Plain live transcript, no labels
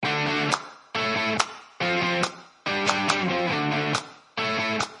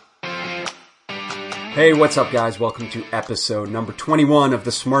Hey, what's up, guys? Welcome to episode number 21 of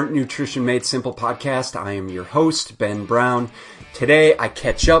the Smart Nutrition Made Simple podcast. I am your host, Ben Brown. Today, I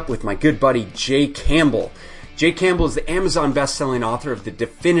catch up with my good buddy, Jay Campbell. Jay Campbell is the Amazon best-selling author of the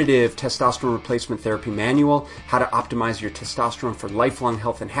definitive testosterone replacement therapy manual, How to Optimize Your Testosterone for Lifelong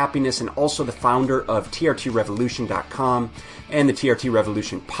Health and Happiness, and also the founder of TRTRevolution.com and the TRT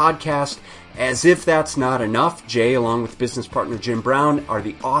Revolution podcast. As if that's not enough, Jay, along with business partner Jim Brown, are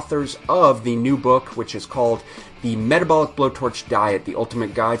the authors of the new book, which is called The Metabolic Blowtorch Diet, the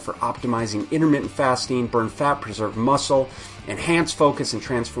ultimate guide for optimizing intermittent fasting, burn fat, preserve muscle, enhance focus, and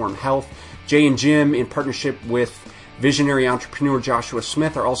transform health. Jay and Jim, in partnership with visionary entrepreneur Joshua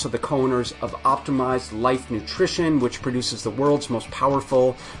Smith, are also the co-owners of Optimized Life Nutrition, which produces the world's most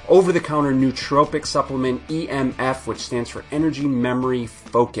powerful over-the-counter nootropic supplement, EMF, which stands for Energy, Memory,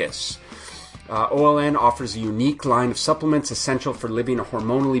 Focus. OLN offers a unique line of supplements essential for living a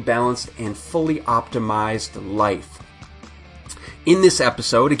hormonally balanced and fully optimized life. In this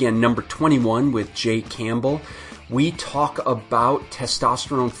episode, again, number 21 with Jay Campbell, we talk about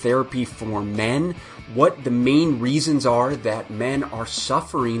testosterone therapy for men, what the main reasons are that men are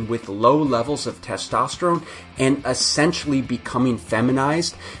suffering with low levels of testosterone and essentially becoming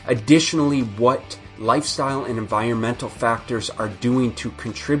feminized. Additionally, what lifestyle and environmental factors are doing to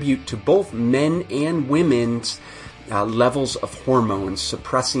contribute to both men and women's levels of hormones,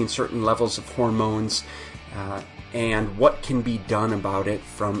 suppressing certain levels of hormones, and what can be done about it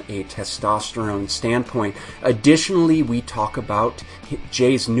from a testosterone standpoint. Additionally, we talk about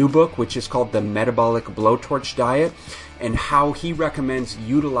Jay's new book, which is called The Metabolic Blowtorch Diet, and how he recommends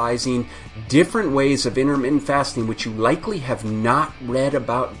utilizing different ways of intermittent fasting, which you likely have not read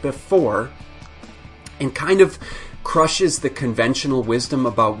about before, and kind of crushes the conventional wisdom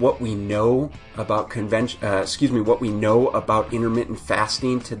about what we know about what we know about intermittent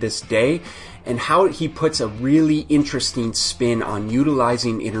fasting to this day, and how he puts a really interesting spin on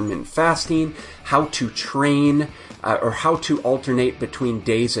utilizing intermittent fasting, how to train or how to alternate between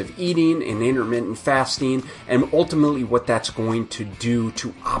days of eating and intermittent fasting, and ultimately what that's going to do to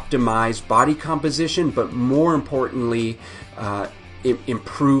optimize body composition, but more importantly,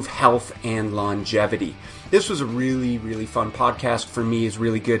 improve health and longevity. This was a really, really fun podcast for me. It's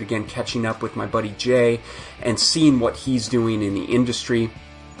really good, again, catching up with my buddy Jay and seeing what he's doing in the industry.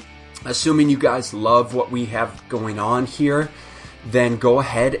 Assuming you guys love what we have going on here, then go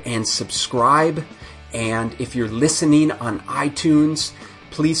ahead and subscribe. And if you're listening on iTunes,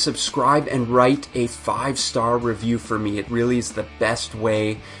 please subscribe and write a 5-star review for me. It really is the best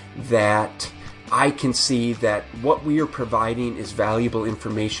way that I can see that what we are providing is valuable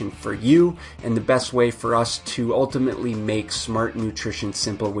information for you, and the best way for us to ultimately make smart nutrition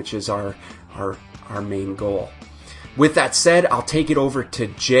simple, which is our main goal. With that said, I'll take it over to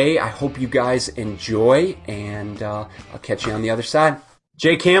Jay. I hope you guys enjoy, and I'll catch you on the other side.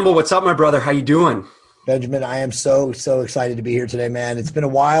 Jay Campbell, what's up, my brother? How you doing? Benjamin, I am so excited to be here today, man. It's been a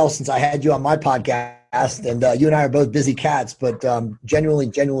while since I had you on my podcast, and you and I are both busy cats, but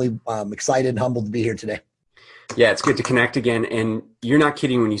genuinely excited and humbled to be here today. Yeah, it's good to connect again. And you're not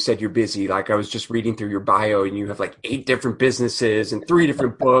kidding when you said you're busy. Like, I was just reading through your bio, and you have like 8 different businesses and 3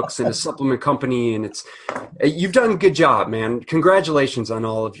 different books and a supplement company. And you've done a good job, man. Congratulations on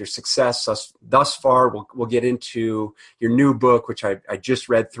all of your success thus far. We'll get into your new book, which I just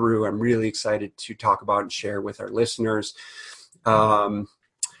read through. I'm really excited to talk about and share with our listeners.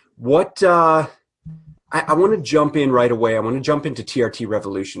 I want to jump in right away. I want to jump into TRT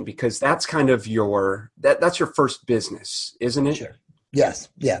Revolution, because that's kind of that's your first business, isn't it? Sure. Yes.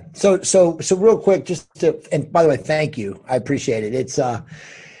 Yeah. So real quick, and by the way, thank you. I appreciate it. It's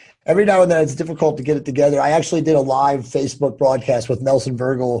every now and then it's difficult to get it together. I actually did a live Facebook broadcast with Nelson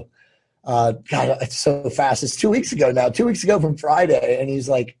Virgil. God, it's so fast. It's 2 weeks ago now. 2 weeks ago from Friday, and he's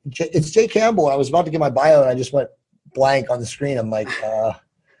like, "It's Jay Campbell." I was about to get my bio, and I just went blank on the screen. I'm like,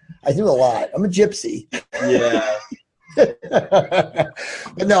 I do a lot. I'm a gypsy. Yeah.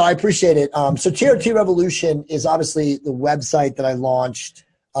 But no, I appreciate it. So TRT Revolution is obviously the website that I launched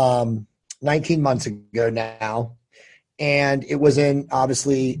 19 months ago now. And it was in,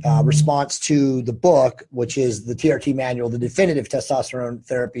 obviously, response to the book, which is the TRT manual, the definitive testosterone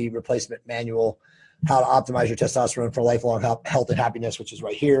therapy replacement manual, How to Optimize Your Testosterone for Lifelong Health and Happiness, which is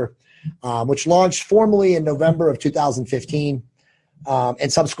right here, which launched formally in November of 2015.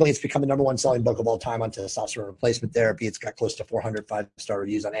 And subsequently, it's become the number 1 selling book of all time on testosterone replacement therapy. It's got close to 400 5-star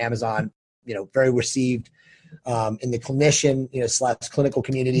reviews on Amazon. Very received in the clinician, / clinical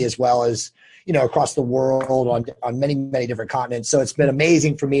community, as well as across the world on many different continents. So it's been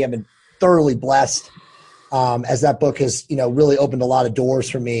amazing for me. I've been thoroughly blessed as that book has really opened a lot of doors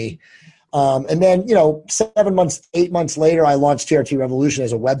for me. And then, 8 months later, I launched TRT Revolution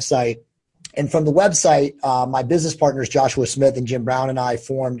as a website. And from the website, my business partners, Joshua Smith and Jim Brown, and I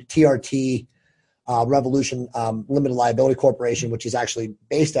formed TRT Revolution Limited Liability Corporation, which is actually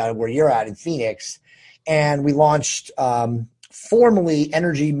based out of where you're at in Phoenix. And we launched formally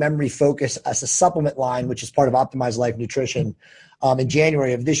Energy Memory Focus as a supplement line, which is part of Optimized Life Nutrition in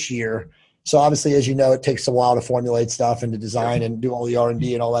January of this year. So obviously, as you know, it takes a while to formulate stuff and to design and do all the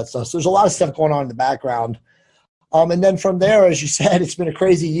R&D and all that stuff. So there's a lot of stuff going on in the background. And then from there, as you said, it's been a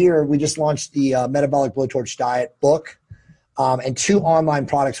crazy year. We just launched the Metabolic Blowtorch Diet book and 2 online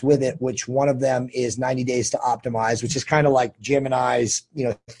products with it, which one of them is 90 Days to Optimize, which is kind of like Jim and I's,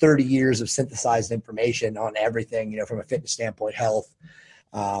 30 years of synthesized information on everything, from a fitness standpoint, health,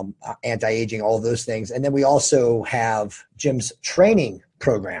 anti-aging, all of those things. And then we also have Jim's training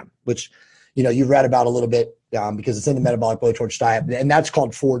program, which you've read about a little bit because it's in the Metabolic Blowtorch Diet, and that's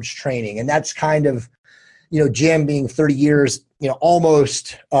called Forge Training. And that's kind of, Jim being 30 years,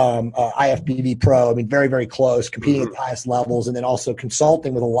 almost IFBB pro, I mean, very, very close, competing at the highest levels, and then also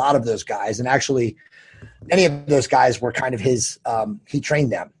consulting with a lot of those guys. And actually, many of those guys were kind of his, he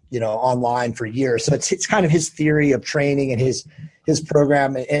trained them, online for years. So it's kind of his theory of training and his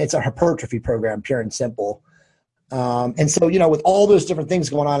program, and it's a hypertrophy program, pure and simple. And so, with all those different things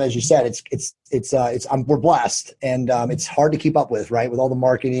going on, as you said, we're blessed, and it's hard to keep up with, right? With all the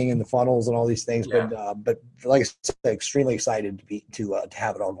marketing and the funnels and all these things. Yeah. But like I said, extremely excited to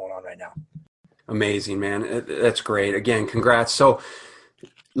have it all going on right now. Amazing, man. That's great. Again, congrats. So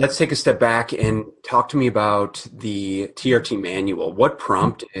let's take a step back and talk to me about the TRT manual. What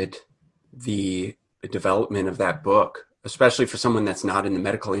prompted the development of that book, especially for someone that's not in the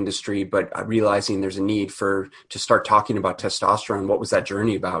medical industry, but realizing there's a need to start talking about testosterone? What was that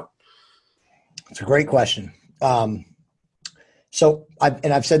journey about? It's a great question. So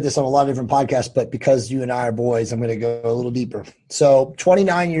I've said this on a lot of different podcasts, but because you and I are boys, I'm going to go a little deeper. So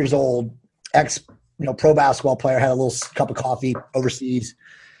 29 years old, pro basketball player, had a little cup of coffee overseas,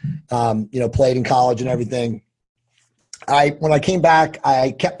 played in college and everything. When I came back,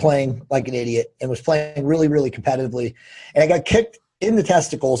 I kept playing like an idiot and was playing really, really competitively. And I got kicked in the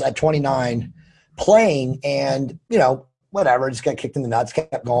testicles at 29 playing, and, whatever, just got kicked in the nuts,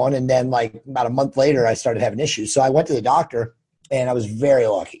 kept going. And then like about a month later, I started having issues. So I went to the doctor, and I was very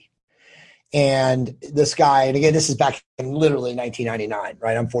lucky. And this guy, and again, this is back in literally 1999,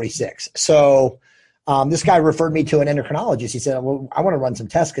 right? I'm 46. So this guy referred me to an endocrinologist. He said, well, I want to run some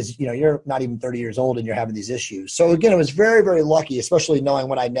tests because, you're not even 30 years old and you're having these issues. So again, it was very, very lucky, especially knowing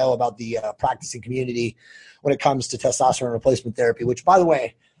what I know about the practicing community when it comes to testosterone replacement therapy, which, by the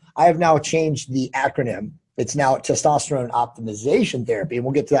way, I have now changed the acronym. It's now testosterone optimization therapy, and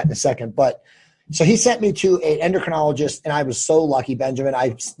we'll get to that in a second. But so he sent me to an endocrinologist, and I was so lucky, Benjamin.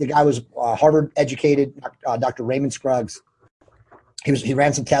 The guy was Harvard educated, Dr. Raymond Scruggs. He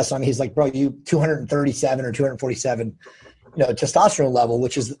ran some tests on me. He's like, bro, you 237 or 247, testosterone level,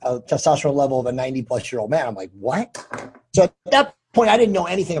 which is a testosterone level of a 90-plus-year-old man. I'm like, what? So at that point, I didn't know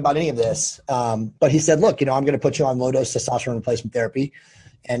anything about any of this. But he said, look, I'm going to put you on low-dose testosterone replacement therapy,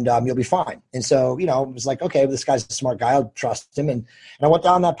 and you'll be fine. And so, it was like, okay, well, this guy's a smart guy. I'll trust him. And I went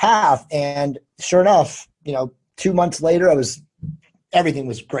down that path. And sure enough, 2 months later, everything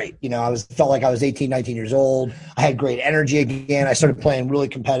was great. Felt like I was 18, 19 years old. I had great energy again. I started playing really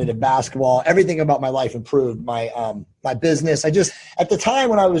competitive basketball. Everything about my life improved. My business. At the time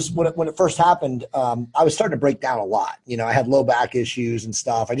when it first happened, I was starting to break down a lot. I had low back issues and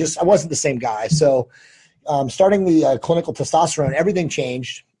stuff. I wasn't the same guy. So starting the clinical testosterone, everything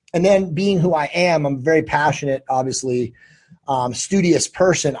changed. And then being who I am, I'm very passionate, obviously, studious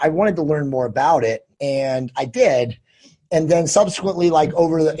person. I wanted to learn more about it, and I did. And then subsequently,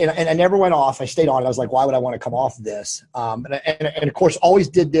 and I never went off. I stayed on it. I was like, why would I want to come off of this? And of course, always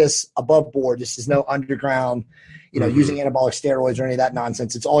did this above board. This is no underground, using anabolic steroids or any of that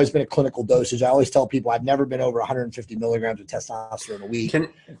nonsense. It's always been a clinical dosage. I always tell people I've never been over 150 milligrams of testosterone a week.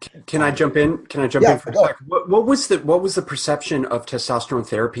 Can I jump in? Can I jump in for a second? What was the perception of testosterone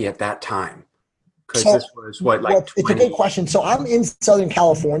therapy at that time? Because this was it's a good question. So I'm in Southern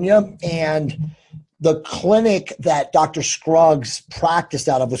California, and the clinic that Dr. Scruggs practiced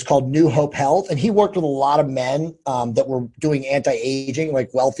out of was called New Hope Health. And he worked with a lot of men that were doing anti-aging,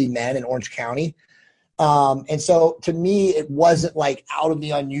 like wealthy men in Orange County. And so to me, it wasn't like out of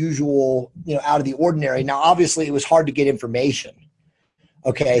the unusual, out of the ordinary. Now, obviously, it was hard to get information.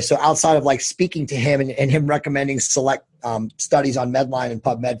 Okay, so outside of like speaking to him and him recommending select studies on Medline and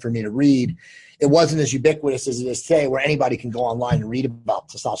PubMed for me to read, it wasn't as ubiquitous as it is today, where anybody can go online and read about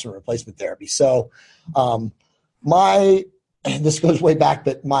testosterone replacement therapy. So my this goes way back,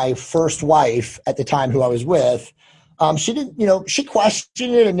 but my first wife at the time who I was with, she didn't, she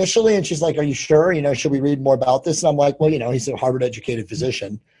questioned it initially, and she's like, "Are you sure? Should we read more about this?" And I'm like, "Well, he's a Harvard educated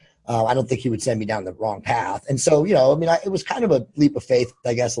physician. I don't think he would send me down the wrong path." And so, it was kind of a leap of faith,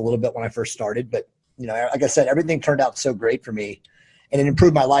 I guess, a little bit when I first started. But, like I said, everything turned out so great for me, and it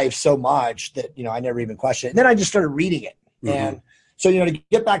improved my life so much that, I never even questioned it. And then I just started reading it. Mm-hmm. And so, to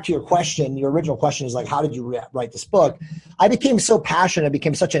get back to your question, your original question is like, how did you write this book? I became so passionate. I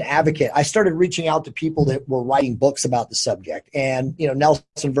became such an advocate. I started reaching out to people that were writing books about the subject. And,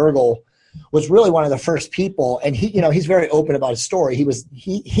 Nelson Virgil was really one of the first people. And he's very open about his story.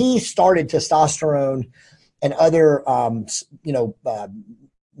 He started testosterone and other,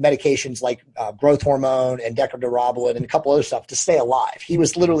 medications like growth hormone and decadorabalin and a couple other stuff to stay alive. He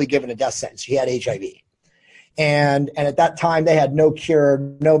was literally given a death sentence. He had HIV. And at that time, they had no cure,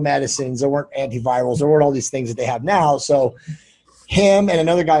 no medicines. There weren't antivirals. There weren't all these things that they have now. So him and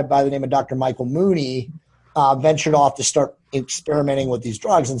another guy by the name of Dr. Michael Mooney ventured off to start experimenting with these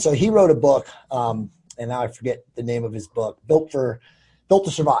drugs. And so he wrote a book, and now I forget the name of his book, Built to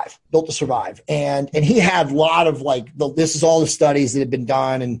Survive. And he had a lot of this is all the studies that had been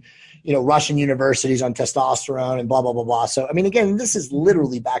done and, Russian universities on testosterone and blah, blah, blah, blah. So, again, this is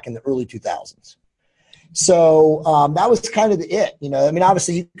literally back in the early 2000s. So that was kind of it.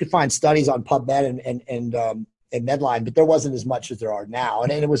 Obviously you could find studies on PubMed and Medline, but there wasn't as much as there are now.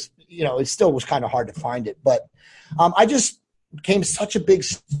 And it was, it still was kind of hard to find it. But I just became such a big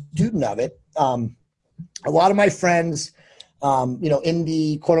student of it. A lot of my friends, in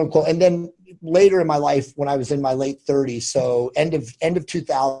the quote unquote, and then later in my life when I was in my late 30s, so end of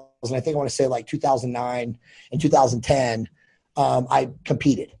 2000, I think I want to say like 2009 and 2010, I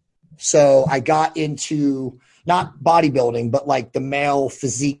competed. So I got into not bodybuilding, but like the male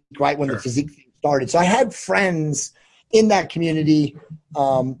physique, right when the physique thing started. So I had friends in that community,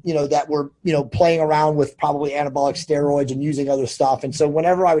 that were, playing around with probably anabolic steroids and using other stuff. And so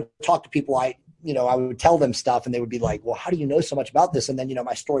whenever I would talk to people, I would tell them stuff and they would be like, "Well, how do you know so much about this?" And then,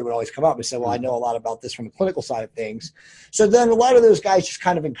 my story would always come up and say, "Well, I know a lot about this from the clinical side of things." So then a lot of those guys just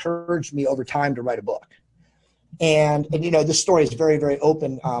kind of encouraged me over time to write a book. And this story is very, very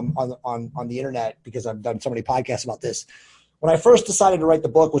open on the internet because I've done so many podcasts about this. When I first decided to write the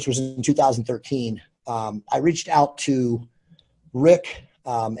book, which was in 2013, I reached out to Rick,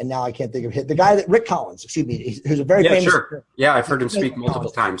 and now I can't think of the guy Rick Collins, who's a very famous. Sure. Yeah, I've heard him speak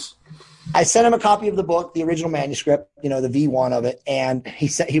multiple times. I sent him a copy of the book, the original manuscript, the V1 of it, and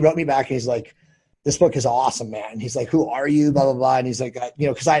he wrote me back and he's like, "This book is awesome, man." He's like, "Who are you?" Blah, blah, blah. And he's like,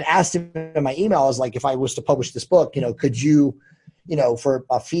 because I'd asked him in my email, I was like, if I was to publish this book, could you, for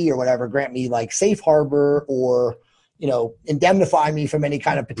a fee or whatever, grant me like safe harbor or, indemnify me from any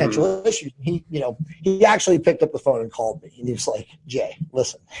kind of potential issues. He actually picked up the phone and called me and he was like, "Jay,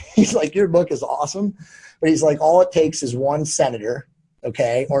 listen," he's like, "Your book is awesome." But he's like, "All it takes is one senator,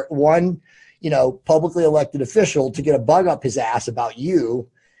 okay, or one, publicly elected official to get a bug up his ass about you.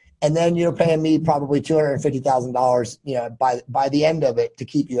 And then you're paying me probably $250,000, by the end of it to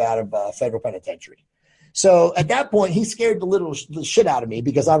keep you out of federal penitentiary." So at that point, he scared the shit out of me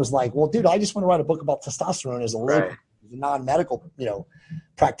because I was like, "Well, dude, I just want to write a book about testosterone as a non-medical,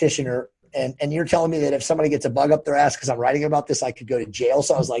 practitioner. And you're telling me that if somebody gets a bug up their ass because I'm writing about this, I could go to jail."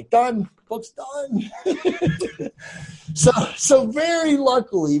 So I was like, "Done, book's done." So very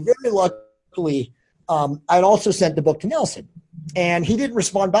luckily, I'd also sent the book to Nelson. And he didn't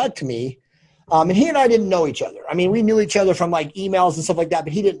respond back to me. And he and I didn't know each other. We knew each other from like emails and stuff like that,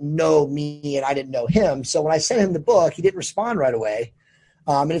 but he didn't know me and I didn't know him. So when I sent him the book, he didn't respond right away.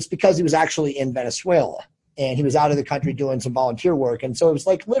 And it's because he was actually in Venezuela and he was out of the country doing some volunteer work. And so it was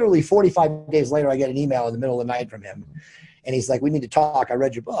like literally 45 days later, I get an email in the middle of the night from him. And he's like, "We need to talk. I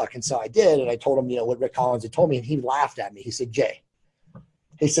read your book." And so I did. And I told him, what Rick Collins had told me. And he laughed at me. He said, "Jay,"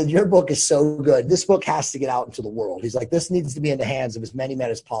 he said, "your book is so good. This book has to get out into the world." He's like, "This needs to be in the hands of as many men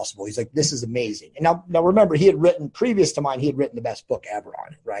as possible." He's like, "This is amazing." And now remember, he had written, previous to mine, he had written the best book ever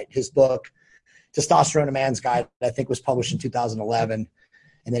on it, right? His book, Testosterone, A Man's Guide, I think was published in 2011.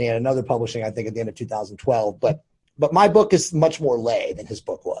 And then he had another publishing, I think, at the end of 2012. But my book is much more lay than his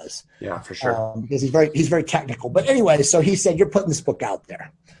book was. Yeah, for sure. Because he's very technical. But anyway, so he said, "You're putting this book out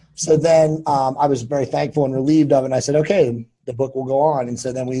there." So then I was very thankful and relieved of it. And I said, "Okay, the book will go on." And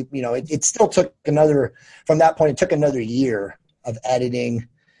so then we, it still took from that point, it took another year of editing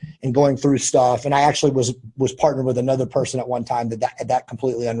and going through stuff. And I actually was partnered with another person at one time that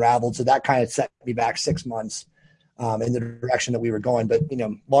completely unraveled. So that kind of set me back 6 months in the direction that we were going. But,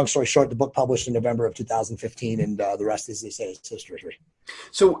 long story short, the book published in November of 2015 and the rest, as they say, is history.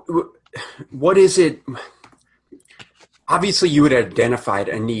 So what is it? obviously you had identified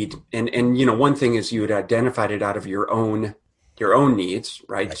a need, and one thing is you had identified it out of your own needs,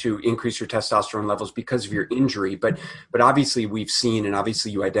 right, to increase your testosterone levels because of your injury. But obviously we've seen, and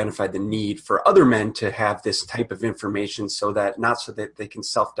obviously you identified the need for other men to have this type of information, so that not so that they can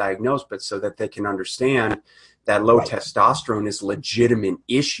self-diagnose, but so that they can understand that low testosterone is a legitimate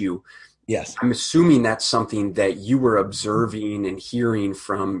issue. Yes. I'm assuming that's something that you were observing and hearing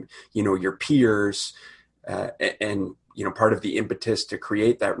from, your peers, and part of the impetus to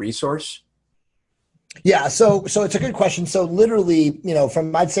create that resource. Yeah. So it's a good question. So literally,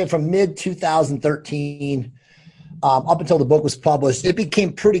 I'd say from mid 2013 up until the book was published, it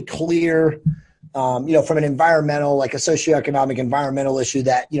became pretty clear, from an environmental, like a socioeconomic environmental issue,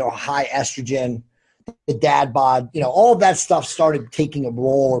 that, high estrogen, the dad bod, all of that stuff started taking a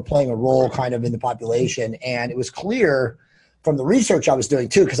role or playing a role kind of in the population. And it was clear from the research I was doing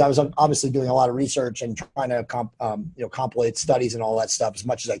too, because I was obviously doing a lot of research and trying to compilate studies and all that stuff as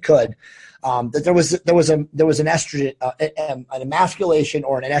much as I could, that there was an estrogen, an emasculation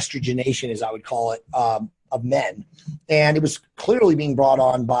or an estrogenation, as I would call it, of men, and it was clearly being brought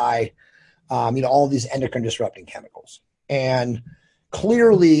on by all of these endocrine disrupting chemicals. And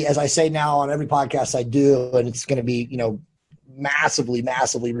clearly, as I say now on every podcast I do, and it's going to be massively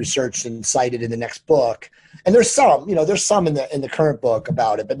researched and cited in the next book. And there's some in the current book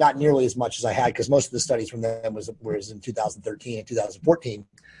about it, but not nearly as much as I had, because most of the studies from them was in 2013 and 2014.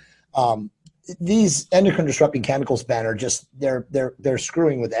 These endocrine disrupting chemicals, Ben, are just they're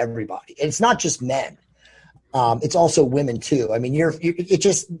screwing with everybody. And it's not just men; it's also women too. I mean,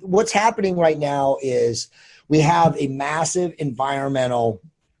 what's happening right now is we have a massive environmental.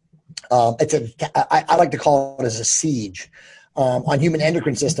 I like to call it as a siege on human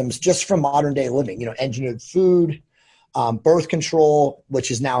endocrine systems just from modern day living. Engineered food, birth control,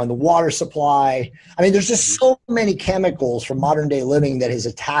 which is now in the water supply. I mean, there's just so many chemicals from modern day living that has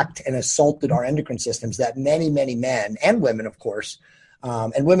attacked and assaulted our endocrine systems that many, many men and women, of course,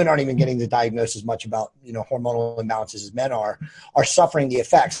 and women aren't even getting the diagnosis as much about hormonal imbalances as men are suffering the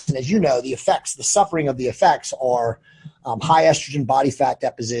effects. And as you know, the suffering of the effects are high estrogen body fat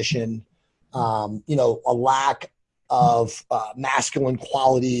deposition, a lack of masculine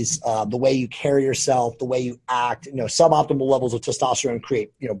qualities, the way you carry yourself, the way you act. Suboptimal levels of testosterone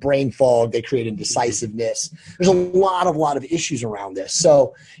create brain fog. They create indecisiveness. There's a lot of issues around this.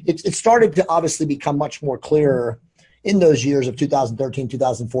 So it started to obviously become much more clearer in those years of 2013,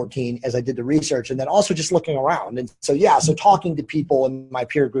 2014, as I did the research, and then also just looking around. And so talking to people in my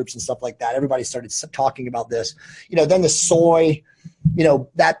peer groups and stuff like that, everybody started talking about this. Then the soy,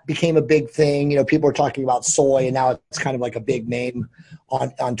 that became a big thing. People were talking about soy, and now it's kind of like a big name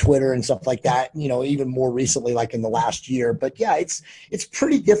on Twitter and stuff like that, even more recently, like in the last year. But yeah, it's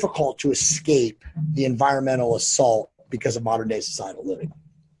pretty difficult to escape the environmental assault because of modern day societal living.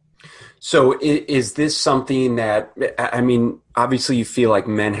 So is this something that, I mean, obviously you feel like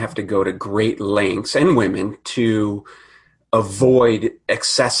men have to go to great lengths, and women, to avoid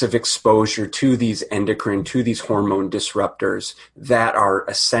excessive exposure to these hormone disruptors that are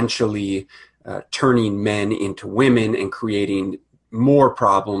essentially turning men into women and creating more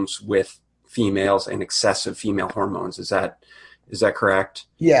problems with females and excessive female hormones. Is that correct?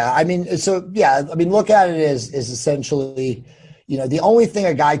 Yeah. Look at it as essentially, the only thing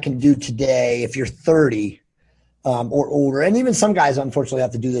a guy can do today, if you're 30 or older, and even some guys unfortunately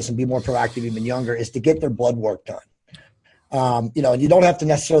have to do this and be more proactive even younger, is to get their blood work done. And you don't have to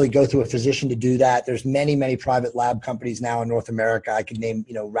necessarily go through a physician to do that. There's many, many private lab companies now in North America. I could name,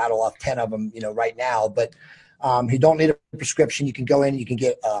 rattle off 10 of them, right now, but you don't need a prescription. You can go in, you can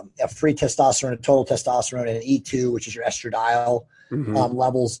get a free testosterone, a total testosterone, and an E2, which is your estradiol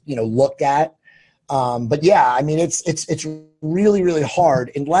levels, looked at. But yeah, I mean, it's really, really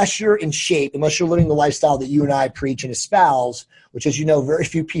hard unless you're in shape, unless you're living the lifestyle that you and I preach and espouse, which, as you know, very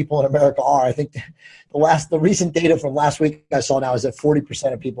few people in America are. I think the recent data from last week I saw now is that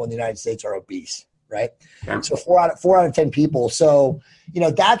 40% of people in the United States are obese, right? Okay. So 4 out of 10 people. So,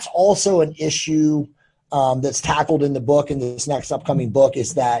 that's also an issue that's tackled in the book, in this next upcoming book,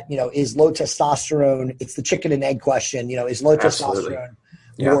 is that, is low testosterone, it's the chicken and egg question, is low testosterone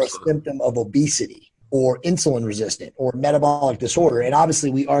or a symptom of obesity or insulin resistant or metabolic disorder? And obviously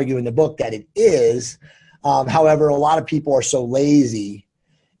we argue in the book that it is. However, a lot of people are so lazy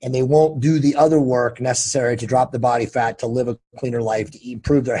and they won't do the other work necessary to drop the body fat, to live a cleaner life, to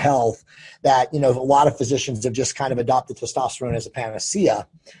improve their health, that, a lot of physicians have just kind of adopted testosterone as a panacea.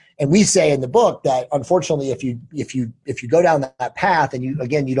 And we say in the book that, unfortunately, if you go down that path and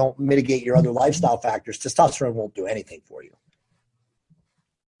you don't mitigate your other lifestyle factors, testosterone won't do anything for you.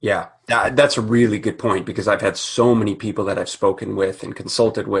 Yeah, that's a really good point because I've had so many people that I've spoken with and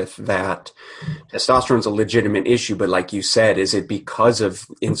consulted with that testosterone's a legitimate issue, but like you said, is it because of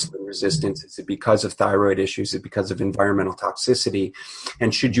insulin resistance? Is it because of thyroid issues? Is it because of environmental toxicity?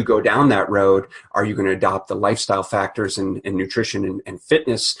 And should you go down that road, are you going to adopt the lifestyle factors and nutrition and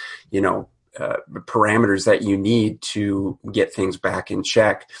fitness, parameters that you need to get things back in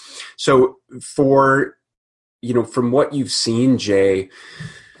check? So from what you've seen, Jay,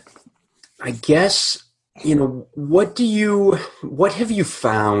 I guess, what have you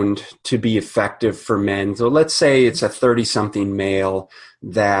found to be effective for men? So let's say it's a 30-something male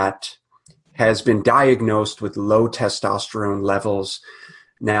that has been diagnosed with low testosterone levels.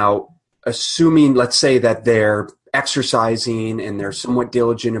 Now, assuming, let's say that they're exercising and they're somewhat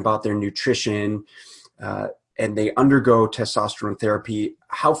diligent about their nutrition, and they undergo testosterone therapy,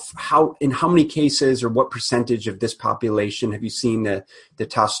 in how many cases or what percentage of this population have you seen the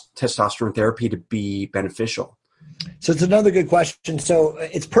testosterone therapy to be beneficial? So it's another good question. So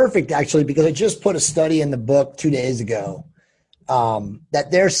it's perfect, actually, because I just put a study in the book 2 days ago that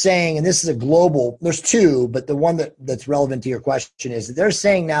they're saying, and this is a global, there's two, but the one that's relevant to your question is that they're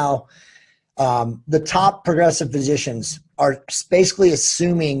saying now the top progressive physicians are basically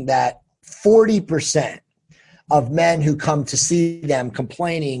assuming that 40% of men who come to see them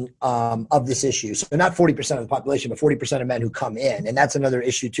complaining of this issue. So not 40% of the population, but 40% of men who come in. And that's another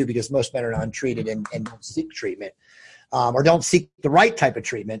issue too, because most men are untreated and don't seek treatment or don't seek the right type of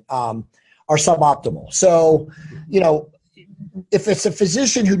treatment are suboptimal. So, if it's a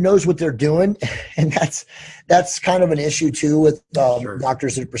physician who knows what they're doing, and that's kind of an issue too with Sure.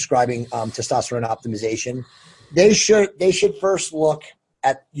 doctors that are prescribing testosterone optimization, they should first look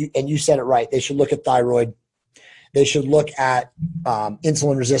at, and you said it right, they should look at thyroid. They should look at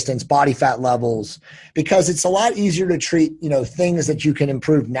insulin resistance, body fat levels, because it's a lot easier to treat, things that you can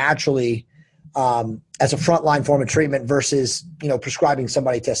improve naturally as a frontline form of treatment versus, prescribing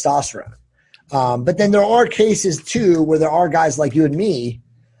somebody testosterone. But then there are cases too where there are guys like you and me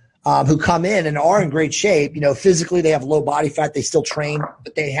who come in and are in great shape. Physically they have low body fat, they still train,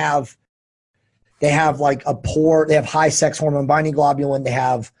 but they have high sex hormone binding globulin, they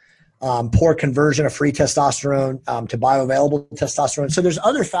have poor conversion of free testosterone to bioavailable testosterone. So there's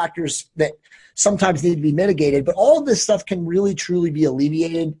other factors that sometimes need to be mitigated, but all of this stuff can really truly be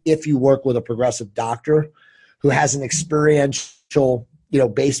alleviated if you work with a progressive doctor who has an experiential,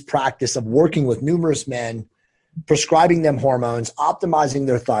 based practice of working with numerous men, prescribing them hormones, optimizing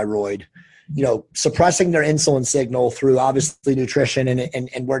their thyroid, suppressing their insulin signal through obviously nutrition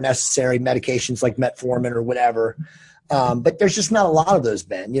and where necessary, medications like metformin or whatever. But there's just not a lot of those,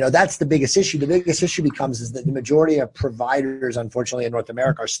 Ben. That's the biggest issue. The biggest issue becomes is that the majority of providers, unfortunately, in North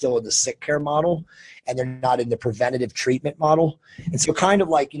America are still in the sick care model, and they're not in the preventative treatment model. And so kind of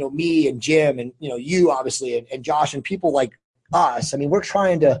like, me and Jim and, you obviously and Josh and people like us, we're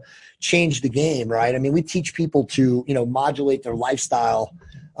trying to change the game, right? We teach people to, modulate their lifestyle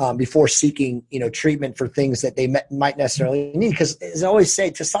before seeking, treatment for things that they might necessarily need. Because as I always say,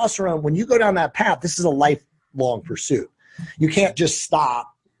 testosterone, when you go down that path, this is a lifelong pursuit. You can't just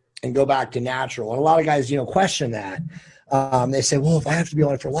stop and go back to natural. And a lot of guys, question that. They say, well, if I have to be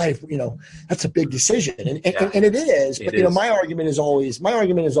on it for life, that's a big decision. And it is. But, my argument is always,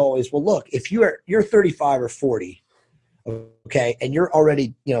 well, look, if you're 35 or 40, okay, and you're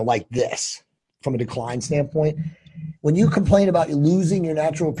already, like this from a decline standpoint, when you complain about losing your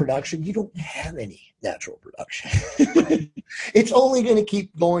natural production, you don't have any natural production. It's only going to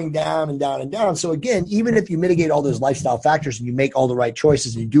keep going down and down and down. So again, even if you mitigate all those lifestyle factors and you make all the right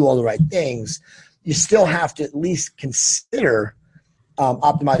choices and you do all the right things, you still have to at least consider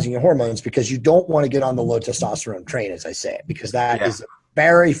optimizing your hormones, because you don't want to get on the low testosterone train, as I say it, because that is a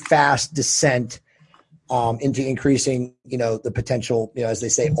very fast descent into increasing, the potential, as they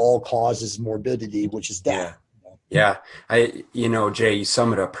say, all causes morbidity, which is death. Yeah. Jay, you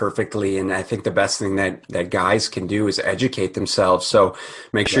sum it up perfectly. And I think the best thing that guys can do is educate themselves. So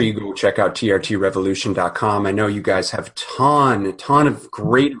make sure you go check out trtrevolution.com. I know you guys have a ton of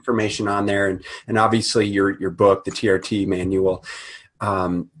great information on there, and obviously your book, the TRT manual,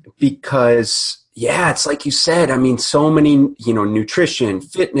 because it's like you said, so many, nutrition,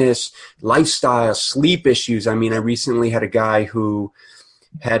 fitness, lifestyle, sleep issues. I recently had a guy who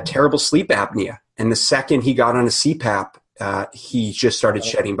had terrible sleep apnea. And the second he got on a CPAP, he just started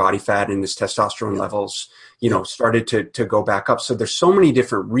shedding body fat, and his testosterone levels, started to go back up. So there's so many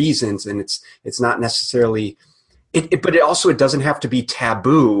different reasons, and it's not necessarily but it doesn't have to be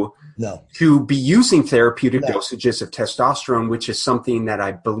taboo to be using therapeutic dosages of testosterone, which is something that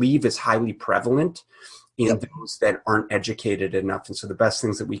I believe is highly prevalent in those that aren't educated enough. And so the best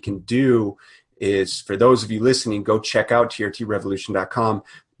things that we can do is, for those of you listening, go check out trtrevolution.com,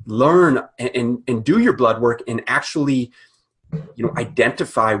 learn and do your blood work and actually,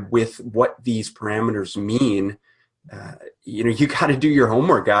 identify with what these parameters mean. You got to do your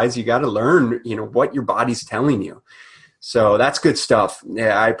homework, guys. You got to learn, what your body's telling you. So that's good stuff.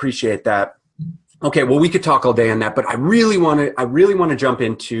 Yeah, I appreciate that. Okay, well, we could talk all day on that, but I really want to jump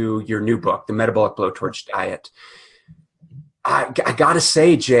into your new book, The Metabolic Blowtorch Diet. I got to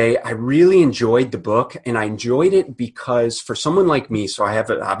say, Jay, I really enjoyed the book, and I enjoyed it because for someone like me, so I have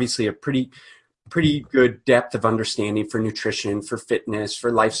obviously a pretty good depth of understanding for nutrition, for fitness,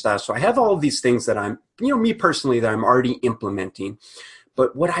 for lifestyle. So I have all of these things that I'm, me personally, that I'm already implementing.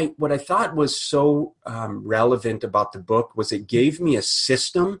 But what I thought was so relevant about the book was it gave me a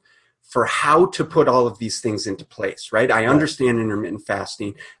system for how to put all of these things into place, right? I understand intermittent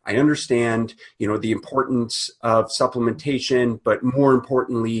fasting. I understand, the importance of supplementation, but more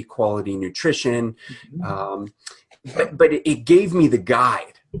importantly, quality nutrition. But it gave me the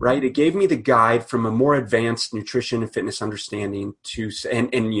guide, right? It gave me the guide from a more advanced nutrition and fitness understanding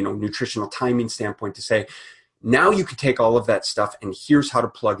and nutritional timing standpoint to say, now you can take all of that stuff and here's how to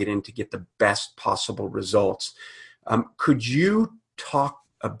plug it in to get the best possible results. Could you talk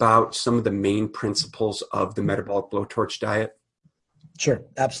about some of the main principles of the metabolic blowtorch diet? Sure,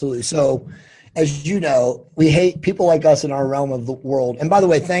 absolutely. So, as you know, we hate people like us in our realm of the world. And by the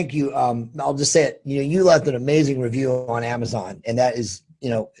way, thank you. I'll just say it. You left an amazing review on Amazon, and that is,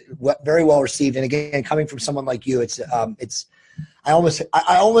 very well received. And again, coming from someone like you, I almost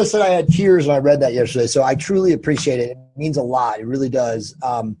said I had tears when I read that yesterday. So I truly appreciate it. It means a lot. It really does.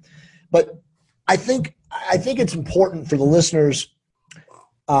 But I think it's important for the listeners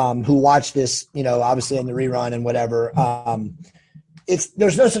who watch this, obviously in the rerun and whatever.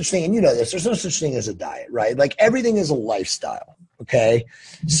 There's no such thing, and there's no such thing as a diet, right? Like everything is a lifestyle. Okay.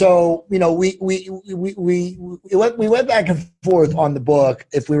 So, we went back and forth on the book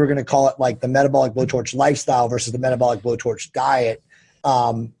if we were going to call it like the metabolic blowtorch lifestyle versus the metabolic blowtorch diet.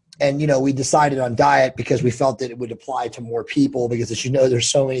 And, we decided on diet because we felt that it would apply to more people because, as you know, there's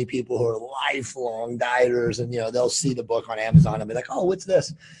so many people who are lifelong dieters and, they'll see the book on Amazon and be like, oh, what's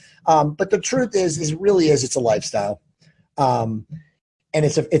this? But the truth is it's a lifestyle. And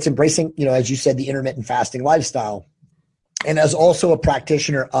it's embracing, as you said, the intermittent fasting lifestyle. And as also a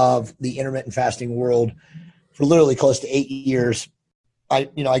practitioner of the intermittent fasting world for literally close to 8 years, I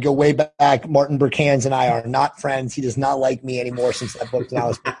go way back. Martin Burkans and I are not friends. He does not like me anymore since that book now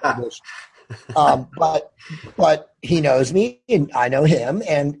has been published. But he knows me and I know him.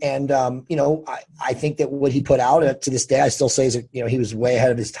 And I think that what he put out to this day, I still say is, he was way ahead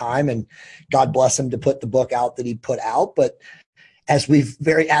of his time, and God bless him to put the book out that he put out. But as we've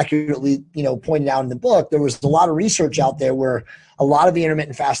very accurately, pointed out in the book, there was a lot of research out there where a lot of the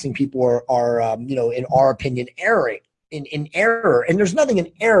intermittent fasting people are in our opinion, in error. And there's nothing in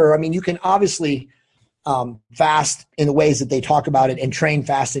error. I mean, you can obviously fast in the ways that they talk about it and train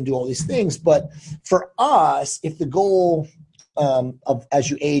fast and do all these things. But for us, if the goal of as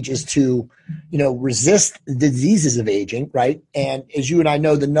you age is to, resist the diseases of aging, right? And as you and I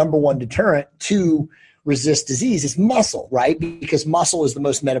know, the number one deterrent to resist disease is muscle, right? Because muscle is the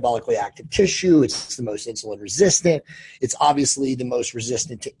most metabolically active tissue. It's the most insulin resistant. It's obviously the most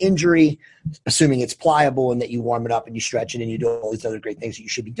resistant to injury, assuming it's pliable and that you warm it up and you stretch it and you do all these other great things that you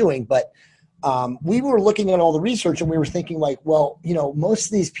should be doing. But we were looking at all the research and we were thinking like, well, most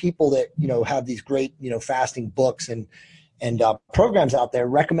of these people that, have these great, fasting books and programs out there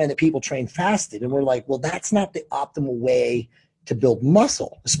recommend that people train fasted. And we're like, well, that's not the optimal way to build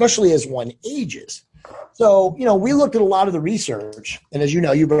muscle, especially as one ages. So, we looked at a lot of the research, and as you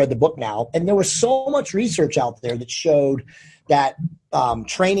know, you've read the book now, and there was so much research out there that showed that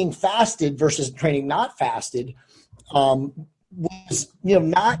training fasted versus training not fasted was,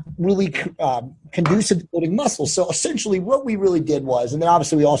 not really conducive to building muscle. So essentially what we really did was, and then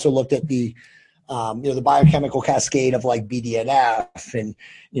obviously we also looked at the biochemical cascade of like BDNF and,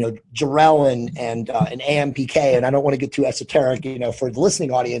 ghrelin and AMPK. And I don't want to get too esoteric, for the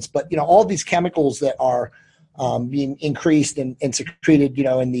listening audience, but, all these chemicals that are being increased and secreted,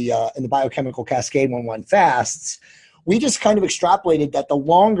 in the biochemical cascade when one fasts, we just kind of extrapolated that the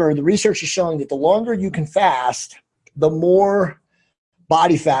research is showing that the longer you can fast, the more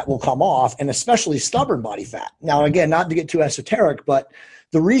body fat will come off, and especially stubborn body fat. Now, again, not to get too esoteric, but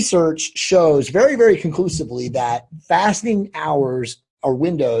the research shows very, very conclusively that fasting hours or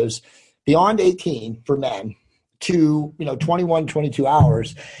windows beyond 18 for men to 21, 22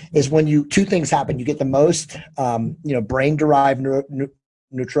 hours is when two things happen. You get the most brain-derived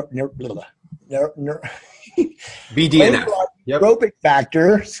BDNF. Yep. Neurotrophic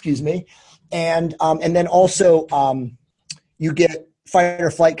factor, excuse me. And then also you get fight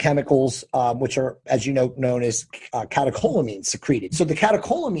or flight chemicals, which are, as you know, known as catecholamines secreted. So the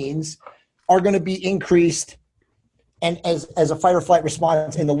catecholamines are going to be increased and as a fight or flight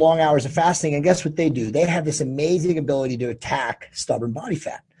response in the long hours of fasting. And guess what they do? They have this amazing ability to attack stubborn body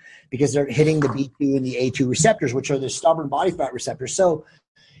fat because they're hitting the B2 and the A2 receptors, which are the stubborn body fat receptors. So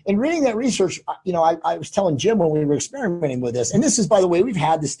in reading that research, I was telling Jim when we were experimenting with this, and this is, by the way, we've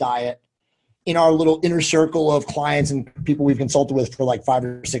had this diet in our little inner circle of clients and people we've consulted with for like 5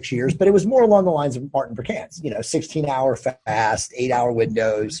 or 6 years, but it was more along the lines of Martin Burkant's, 16-hour fast, 8-hour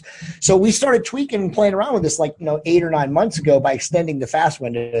windows. So we started tweaking and playing around with this 8 or 9 months ago by extending the fast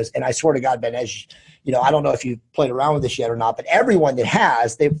windows. And I swear to God, Ben, as I don't know if you've played around with this yet or not, but everyone that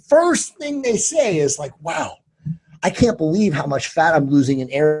has, the first thing they say is like, wow, I can't believe how much fat I'm losing in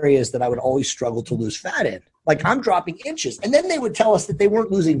areas that I would always struggle to lose fat in. Like I'm dropping inches. And then they would tell us that they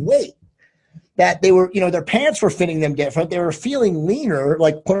weren't losing weight, that they were, their pants were fitting them different. They were feeling leaner,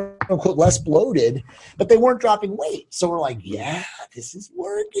 like quote unquote, less bloated, but they weren't dropping weight. So we're like, yeah, this is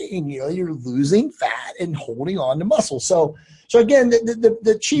working. You're losing fat and holding on to muscle. So again,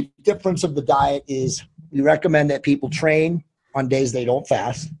 the chief difference of the diet is we recommend that people train on days they don't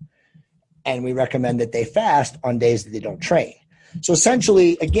fast. And we recommend that they fast on days that they don't train. So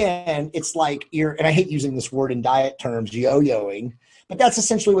essentially, again, it's like and I hate using this word in diet terms, yo-yoing, but that's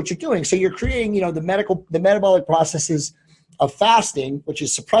essentially what you're doing. So you're creating, the metabolic processes of fasting, which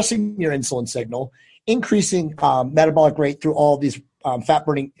is suppressing your insulin signal, increasing metabolic rate through all these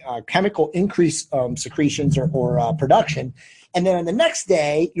fat-burning chemical increase secretions or production. And then on the next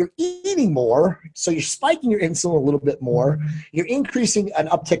day, you're eating more. So you're spiking your insulin a little bit more. You're increasing an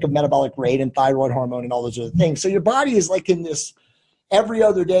uptick of metabolic rate and thyroid hormone and all those other things. So your body is like in this every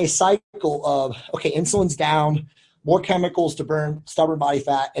other day cycle of, okay, insulin's down, more chemicals to burn stubborn body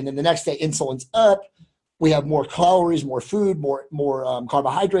fat. And then the next day, insulin's up. We have more calories, more food, more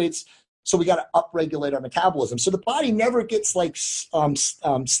carbohydrates. So we got to upregulate our metabolism. So the body never gets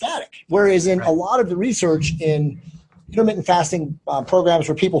static. Whereas in a lot of the research in intermittent fasting programs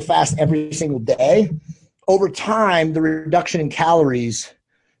where people fast every single day, over time, the reduction in calories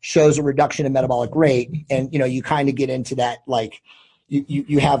shows a reduction in metabolic rate. And, you kind of get into that,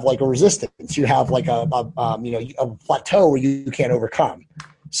 you have like a resistance. You have like a plateau where you can't overcome.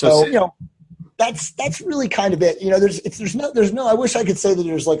 So that's really kind of it. There's no, I wish I could say that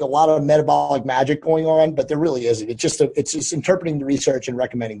there's like a lot of metabolic magic going on, but there really isn't. It's just interpreting the research and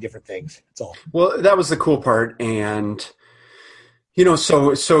recommending different things. That's all. Well, that was the cool part. And,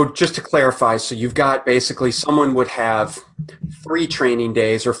 so just to clarify, so you've got basically someone would have 3 training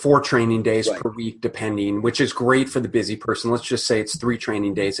days or 4 training days per week, depending, which is great for the busy person. Let's just say it's 3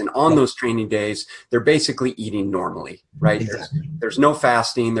 training days. And on those training days, they're basically eating normally, right? Exactly. There's no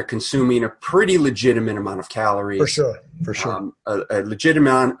fasting. They're consuming a pretty legitimate amount of calories. For sure. A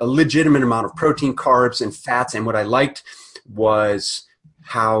legitimate amount of protein, carbs, and fats. And what I liked was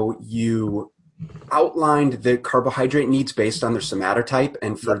how you outlined the carbohydrate needs based on their somatotype.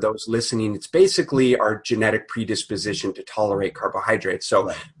 And for those listening, it's basically our genetic predisposition to tolerate carbohydrates.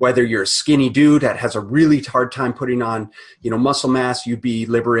 So whether you're a skinny dude that has a really hard time putting on, muscle mass, you'd be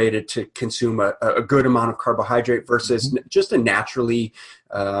liberated to consume a good amount of carbohydrate versus just a naturally,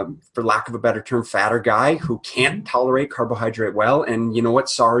 for lack of a better term, fatter guy who can't tolerate carbohydrate well. And you know what?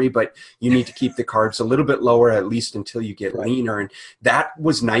 Sorry, but you need to keep the carbs a little bit lower, at least until you get leaner. And that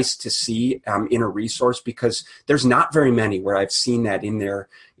was nice to see in a resource, because there's not very many where I've seen that in there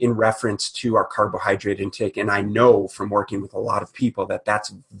in reference to our carbohydrate intake. And I know from working with a lot of people that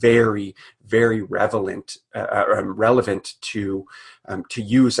that's very, very relevant to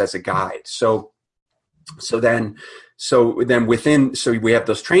use as a guide. So then we have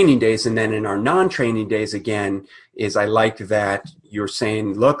those training days, and then in our non-training days, again, is I like that you're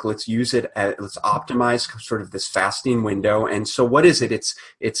saying, look, let's use it, let's optimize sort of this fasting window. And so what is it?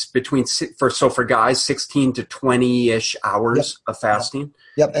 It's between, for guys, 16 to 20-ish hours of fasting.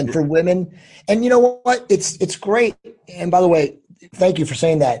 Yep. And for women, and you know what? It's great. And by the way, thank you for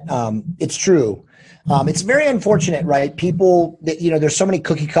saying that. It's true. It's very unfortunate, right? People that, there's so many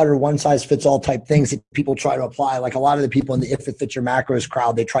cookie cutter, one size fits all type things that people try to apply. Like a lot of the people in the If It Fits Your Macros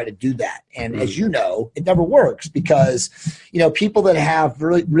crowd, they try to do that. And as you know, it never works because, people that have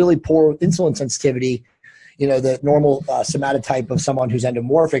really, really poor insulin sensitivity, the normal somatotype of someone who's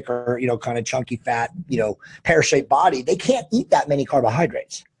endomorphic or, kind of chunky fat, pear-shaped body, they can't eat that many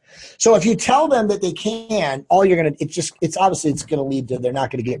carbohydrates. So if you tell them that they can, it's obviously it's going to lead to, they're not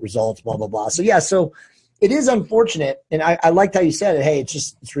going to get results, blah, blah, blah. So yeah, so it is unfortunate. And I liked how you said it. Hey,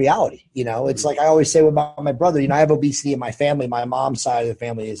 it's reality. It's like I always say about my brother, I have obesity in my family. My mom's side of the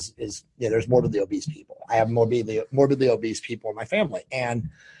family is there's morbidly obese people. I have morbidly obese people in my family. And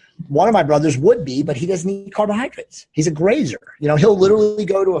one of my brothers would be, but he doesn't eat carbohydrates. He's a grazer. He'll literally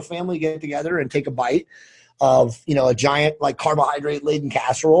go to a family get together and take a bite of, a giant like carbohydrate laden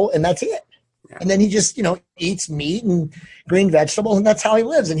casserole, and that's it. Yeah. And then he just, eats meat and green vegetables, and that's how he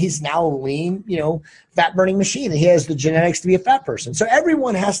lives. And he's now a lean, fat burning machine, and he has the genetics to be a fat person. So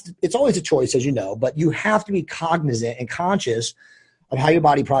everyone has to, it's always a choice, as you know, but you have to be cognizant and conscious of how your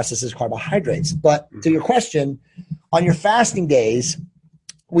body processes carbohydrates. But to your question, on your fasting days,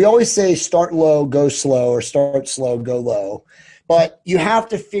 we always say start low, go slow, or start slow, go low. But you have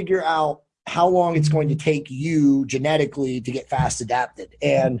to figure out how long it's going to take you genetically to get fast adapted.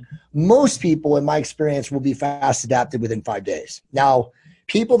 And most people, in my experience, will be fast adapted within 5 days. Now,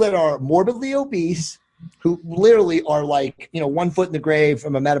 people that are morbidly obese, who literally are like, 1 foot in the grave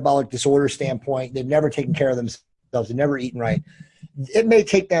from a metabolic disorder standpoint, they've never taken care of themselves, they've never eaten right, it may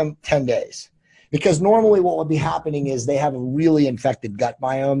take them 10 days. Because normally what would be happening is they have a really infected gut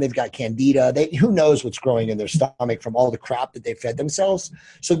biome. They've got candida. Who knows what's growing in their stomach from all the crap that they fed themselves.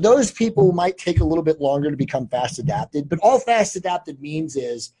 So those people might take a little bit longer to become fast adapted. But all fast adapted means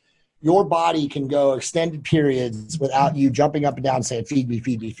is your body can go extended periods without you jumping up and down saying, feed me,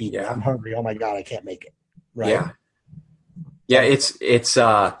 feed me, feed me. I'm hungry. Oh my God, I can't make it. Right? Yeah.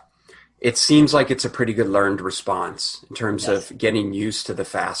 It seems like it's a pretty good learned response in terms of getting used to the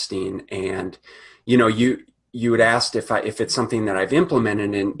fasting. And, you had asked if it's something that I've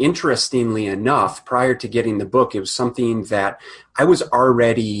implemented. And interestingly enough, prior to getting the book, it was something that I was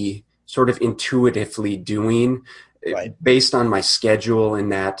already sort of intuitively doing based on my schedule, in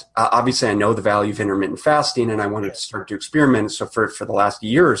that obviously I know the value of intermittent fasting, and I wanted to start to experiment. So for the last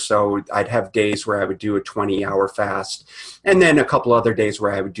year or so, I'd have days where I would do a 20-hour fast, and then a couple other days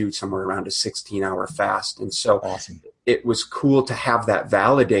where I would do somewhere around a 16-hour fast. And so it was cool to have that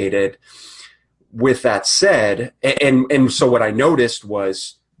validated. With that said, and so what I noticed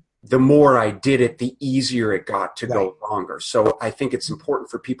was the more I did it, the easier it got to go longer. So I think it's important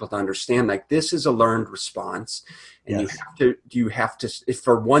for people to understand, like, this is a learned response. And you have to, if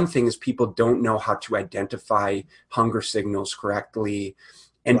for one thing is people don't know how to identify hunger signals correctly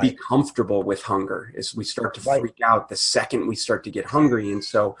and be comfortable with hunger, as we start to freak out the second we start to get hungry. And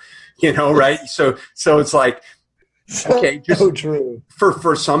so, So it's like, okay, just so true.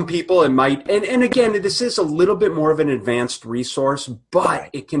 For some people it might, and again, this is a little bit more of an advanced resource, but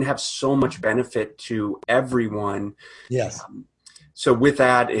it can have so much benefit to everyone. Yes. So with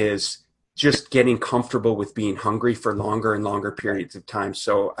that is just getting comfortable with being hungry for longer and longer periods of time.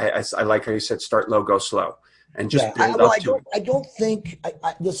 So I like how you said start low, go slow, and just build up to it. I don't think,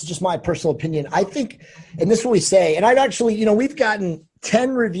 this is just my personal opinion. I think, and this is what we say, and I've actually, we've gotten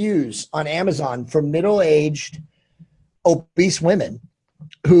 10 reviews on Amazon from middle-aged obese women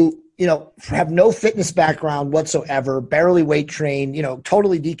who, have no fitness background whatsoever, barely weight trained,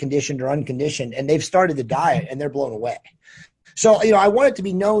 totally deconditioned or unconditioned, and they've started the diet and they're blown away. So, I want it to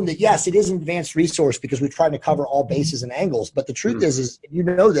be known that, yes, it is an advanced resource because we're trying to cover all bases and angles. But the truth is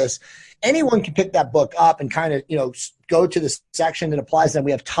this, anyone can pick that book up and kind of, go to the section that applies to them.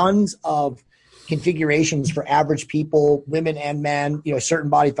 We have tons of configurations for average people, women and men, certain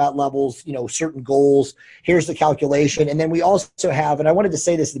body fat levels, certain goals. Here's the calculation. And then we also have, and I wanted to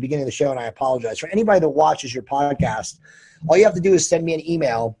say this at the beginning of the show, and I apologize, for anybody that watches your podcast, all you have to do is send me an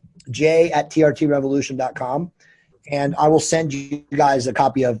email, jay@trtrevolution.com, and I will send you guys a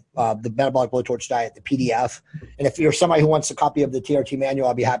copy of the Metabolic Blowtorch Diet, the PDF. And if you're somebody who wants a copy of the TRT manual,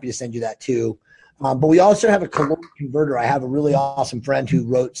 I'll be happy to send you that too. But we also have a caloric converter. I have a really awesome friend who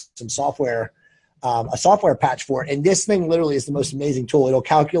wrote some software, a software patch for it. And this thing literally is the most amazing tool. It'll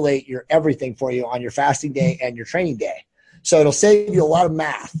calculate your everything for you on your fasting day and your training day. So it'll save you a lot of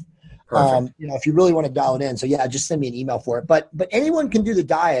math, if you really want to dial it in. So yeah, just send me an email for it. But anyone can do the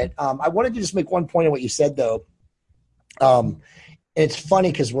diet. I wanted to just make one point on what you said though. And it's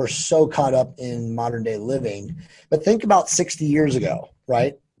funny because we're so caught up in modern day living, but think about 60 years ago,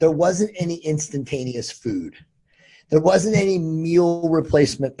 right? There wasn't any instantaneous food. There wasn't any meal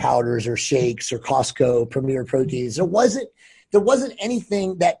replacement powders or shakes or Costco Premier Proteins. There wasn't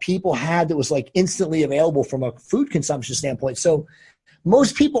anything that people had that was like instantly available from a food consumption standpoint. So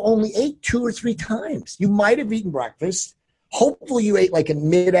most people only ate 2 or 3 times. You might have eaten breakfast. Hopefully you ate like a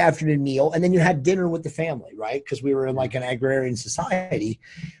mid-afternoon meal, and then you had dinner with the family, right? Because we were in like an agrarian society.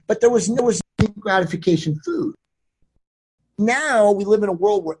 But there was no gratification food. Now we live in a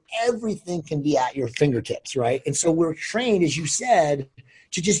world where everything can be at your fingertips, right? And so we're trained, as you said,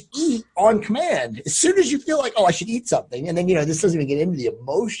 to just eat on command as soon as you feel like, oh, I should eat something. And then, this doesn't even get into the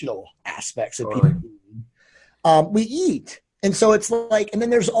emotional aspects of people. We eat. And so it's like, and then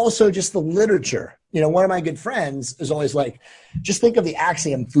there's also just the literature. One of my good friends is always like, just think of the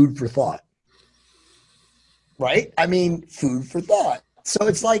axiom, food for thought. Right? I mean, food for thought. So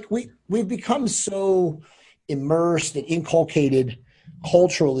it's like we've become so immersed and inculcated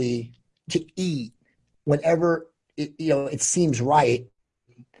culturally to eat whenever it seems right.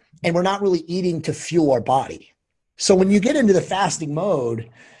 And we're not really eating to fuel our body. So when you get into the fasting mode,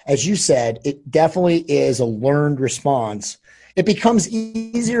 as you said, it definitely is a learned response. It becomes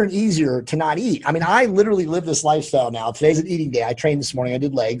easier and easier to not eat. I mean, I literally live this lifestyle now. Today's an eating day. I trained this morning. I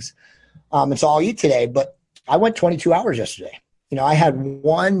did legs. And so I'll eat today, but I went 22 hours yesterday. I had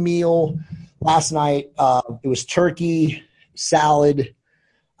one meal last night. It was turkey, salad,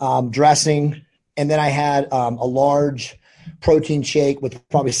 dressing. And then I had a large protein shake with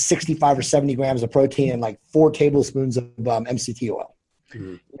probably 65 or 70 grams of protein and like 4 tablespoons of MCT oil.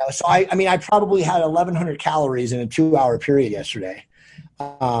 Mm-hmm. So I probably had 1,100 calories in a 2-hour period yesterday.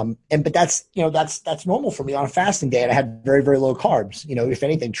 But that's normal for me on a fasting day. And I had very, very low carbs, if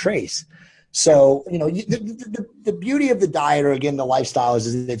anything, trace. So, the beauty of the diet, or again, the lifestyle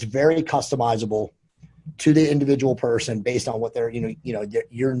is that it's very customizable to the individual person based on what their,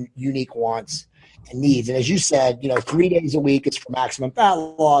 your unique wants and needs. And as you said, 3 days a week is for maximum fat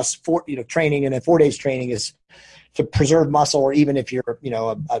loss, training, and then 4 days training is to preserve muscle, or even if you're,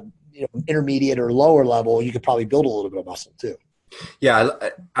 a intermediate or lower level, you could probably build a little bit of muscle too. Yeah,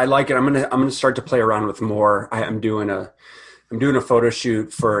 I like it. I'm gonna start to play around with more. I'm doing a photo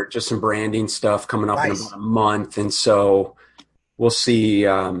shoot for just some branding stuff coming up in about a month, and so we'll see.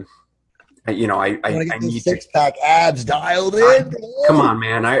 I need 6-pack abs dialed in. Come on,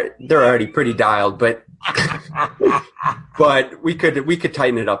 man! They're already pretty dialed, but we could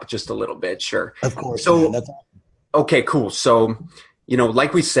tighten it up just a little bit, sure. Of course. So man, that's awesome. Okay, cool. So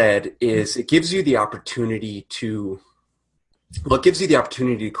like we said, it gives you the opportunity to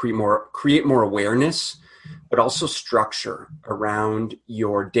create more awareness, but also structure around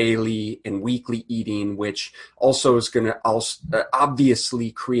your daily and weekly eating, which also is going to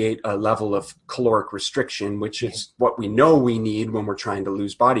obviously create a level of caloric restriction, which is what we know we need when we're trying to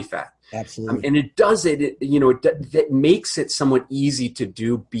lose body fat. Absolutely. And it does it, that makes it somewhat easy to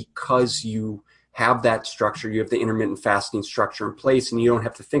do because you have that structure. You have the intermittent fasting structure in place, and you don't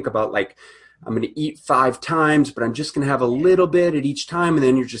have to think about like, I'm going to eat 5 times, but I'm just going to have a little bit at each time. And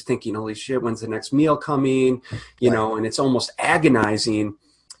then you're just thinking, holy shit, when's the next meal coming? And it's almost agonizing.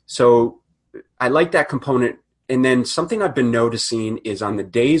 So I like that component. And then something I've been noticing is on the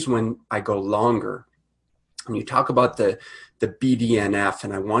days when I go longer, and you talk about the BDNF,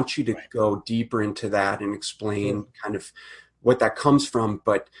 and I want you to go deeper into that and explain kind of what that comes from.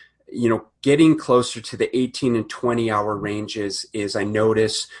 But getting closer to the 18 and 20 hour ranges is I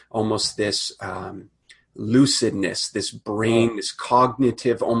notice almost this lucidness, this brain, this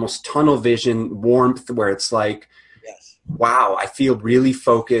cognitive, almost tunnel vision warmth, where it's like, wow, I feel really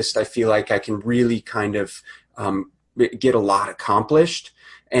focused. I feel like I can really kind of get a lot accomplished.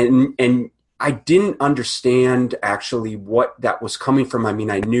 And I didn't understand actually what that was coming from. I mean,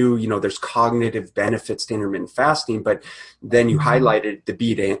 I knew, there's cognitive benefits to intermittent fasting, but then you highlighted the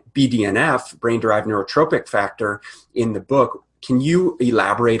BDNF, brain-derived neurotropic factor, in the book. Can you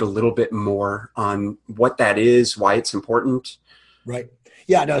elaborate a little bit more on what that is, why it's important? Right.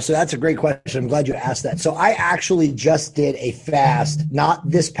 Yeah, no, so that's a great question. I'm glad you asked that. So I actually just did a fast, not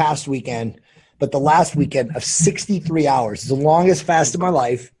this past weekend, but the last weekend, of 63 hours. It's the longest fast of my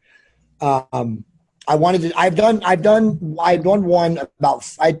life. I've done one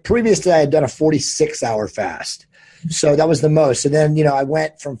previous to that, I had done a 46-hour fast. So that was the most. And then, I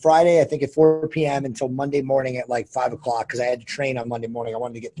went from Friday, I think at 4 p.m. until Monday morning at like 5 o'clock, because I had to train on Monday morning. I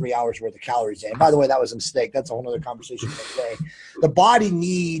wanted to get 3 hours worth of calories in. And by the way, that was a mistake. That's a whole other conversation for today. The body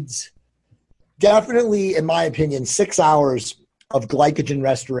needs, definitely, in my opinion, 6 hours of glycogen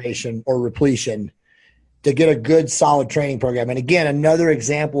restoration or repletion to get a good, solid training program. And again, another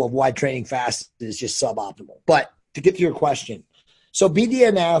example of why training fast is just suboptimal. But to get to your question, so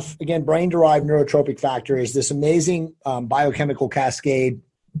BDNF, again, brain-derived neurotropic factor, is this amazing biochemical cascade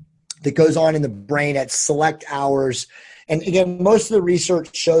that goes on in the brain at select hours. And again, most of the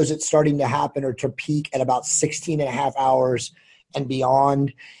research shows it's starting to happen or to peak at about 16 and a half hours and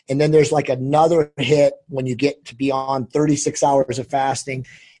beyond. And then there's like another hit when you get to beyond 36 hours of fasting.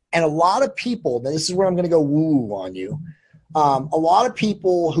 And a lot of people, now this is where I'm going to go woo on you. A lot of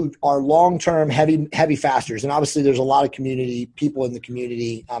people who are long-term heavy fasters, and obviously there's a lot of people in the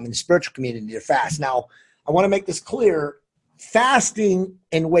community, in the spiritual community, to fast. Now, I want to make this clear. fasting,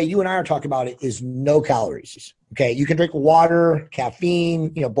 and the way you and I are talking about it, is no calories. Okay. You can drink water, caffeine,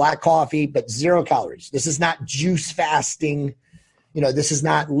 black coffee, but 0 calories. This is not juice fasting. This is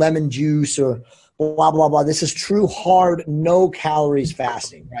not lemon juice or blah, blah, blah. This is true hard, no calories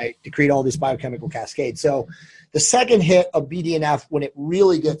fasting, right? To create all this biochemical cascade. So the second hit of BDNF, when it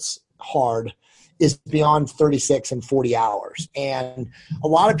really gets hard, is beyond 36 and 40 hours. And a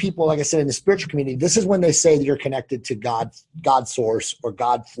lot of people, like I said, in the spiritual community, this is when they say that you're connected to God source or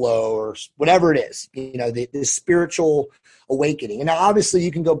God flow or whatever it is, the spiritual awakening. And now obviously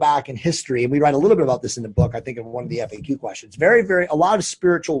you can go back in history, and we write a little bit about this in the book, I think, in one of the FAQ questions. A lot of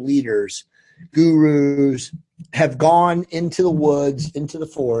spiritual leaders, gurus, have gone into the woods, into the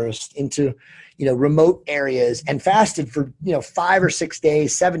forest, into, remote areas and fasted for, 5 or 6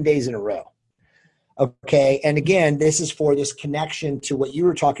 days, 7 days in a row. Okay. And again, this is for this connection to what you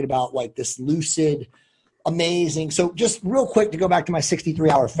were talking about, like this lucid, amazing. So just real quick to go back to my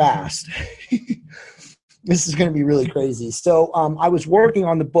 63-hour fast. This is going to be really crazy. So I was working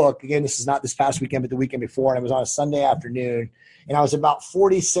on the book. Again, this is not this past weekend, but the weekend before. And I was on a Sunday afternoon, and I was about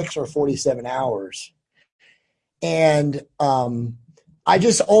 46 or 47 hours. And I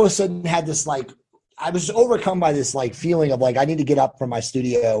just all of a sudden had this I was overcome by this feeling of I need to get up from my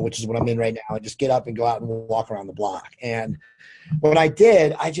studio, which is what I'm in right now, and just get up and go out and walk around the block. And what I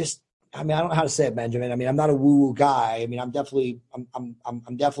did, I don't know how to say it, Benjamin. I'm not a woo-woo guy. I'm definitely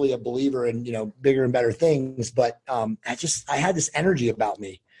a believer in, bigger and better things. But I had this energy about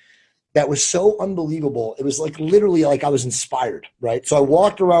me that was so unbelievable. It was literally I was inspired, right? So I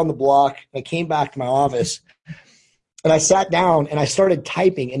walked around the block, and I came back to my office, and I sat down and I started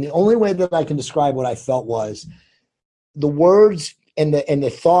typing. And the only way that I can describe what I felt was the words and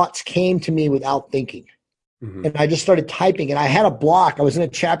the thoughts came to me without thinking. Mm-hmm. And I just started typing, and I had a block. I was in a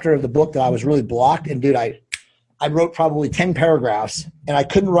chapter of the book that I was really blocked. And dude, I wrote probably 10 paragraphs, and I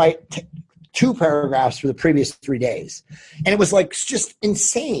couldn't write 2 paragraphs for the previous 3 days. And it was just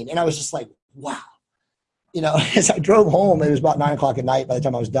insane. And I was just wow. As I drove home, it was about 9:00 at night. By the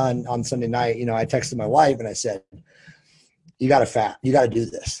time I was done on Sunday night, I texted my wife and I said, you got to fast. You got to do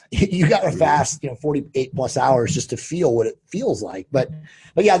this. You got to fast, 48 plus hours just to feel what it feels like. But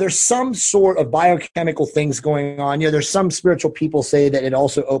yeah, there's some sort of biochemical things going on. There's some spiritual people say that it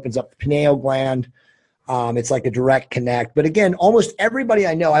also opens up the pineal gland. It's like a direct connect. But again, almost everybody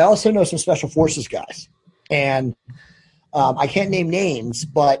I know, I also know some special forces guys, and I can't name names,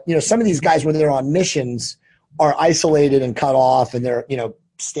 but some of these guys, when they're on missions, are isolated and cut off, and they're,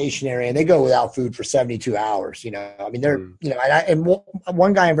 stationary, and they go without food for 72 hours. They're, and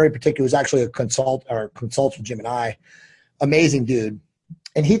one guy in very particular was actually a consults with Jim and I, amazing dude.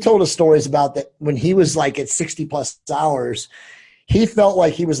 And he told us stories about that when he was at 60 plus hours, he felt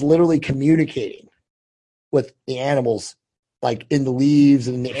like he was literally communicating with the animals, in the leaves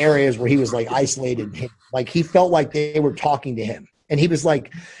and in the areas where he was isolated. He felt like they were talking to him. And he was he's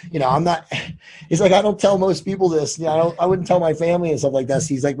I don't tell most people this, I wouldn't tell my family and stuff like that.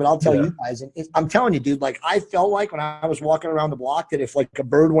 He's but I'll tell you guys. And I'm telling you, dude, I felt like when I was walking around the block that if a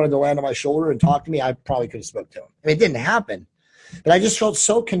bird wanted to land on my shoulder and talk to me, I probably could have spoke to him. It didn't happen, but I just felt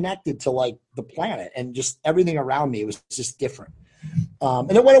so connected to the planet, and just everything around me was just different.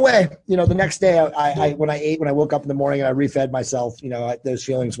 And it went away, the next day when I woke up in the morning and I refed myself, those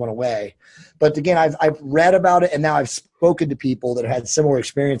feelings went away. But again, I've read about it, and now I've spoken to people that have had similar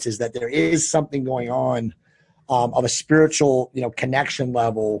experiences, that there is something going on, of a spiritual, connection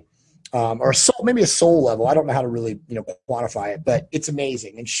level, or maybe a soul level. I don't know how to really, quantify it, but it's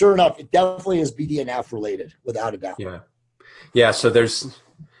amazing. And sure enough, it definitely is BDNF related, without a doubt. Yeah. Yeah. So there's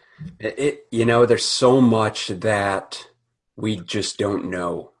so much that we just don't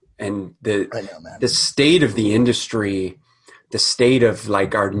know. And the state of the industry, the state of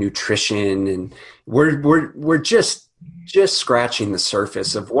our nutrition, and we're just scratching the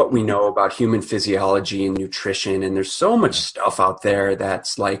surface of what we know about human physiology and nutrition. And there's so much stuff out there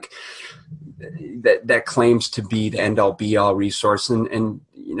that's that claims to be the end all be all resource. And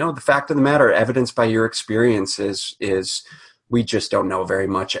the fact of the matter, evidenced by your experience, is we just don't know very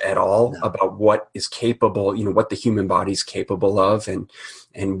much at all about what is capable, what the human body is capable of, and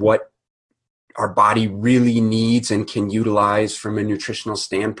what our body really needs and can utilize from a nutritional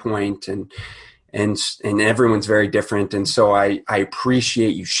standpoint. And everyone's very different. And so I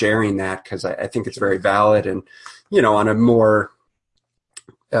appreciate you sharing that, because I think it's very valid. And, on a more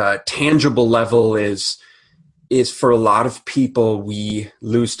tangible level is for a lot of people, we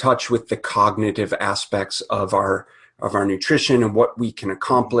lose touch with the cognitive aspects of our nutrition and what we can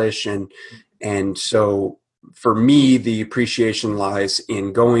accomplish. And so for me, the appreciation lies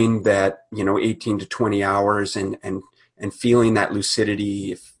in going that, 18 to 20 hours and and feeling that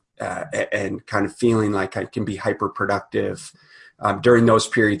lucidity, and kind of feeling like I can be hyper productive during those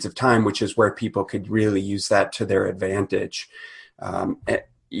periods of time, which is where people could really use that to their advantage.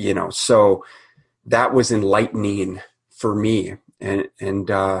 So that was enlightening for me.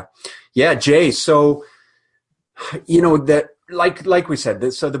 Jay, so, that, like we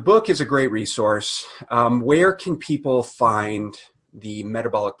said, so the book is a great resource. Where can people find the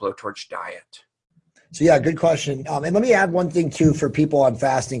Metabolic Blowtorch Diet? So yeah, good question. And let me add one thing too for people on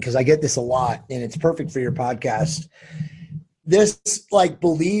fasting, because I get this a lot and it's perfect for your podcast. This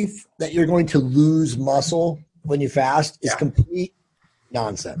belief that you're going to lose muscle when you fast is complete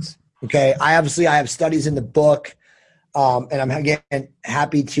nonsense. Okay. I have studies in the book, and I'm again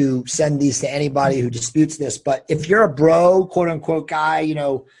happy to send these to anybody who disputes this. But if you're a bro, quote unquote guy,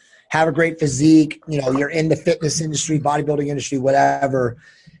 have a great physique, you're in the fitness industry, bodybuilding industry, whatever,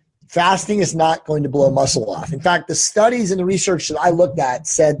 fasting is not going to blow muscle off. In fact, the studies and the research that I looked at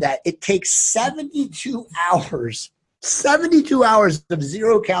said that it takes 72 hours of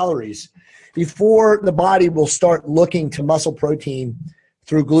 0 calories before the body will start looking to muscle protein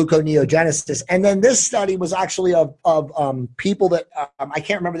through gluconeogenesis. And then this study was actually of people that I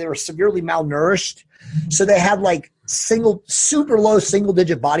can't remember, they were severely malnourished. So they had super low single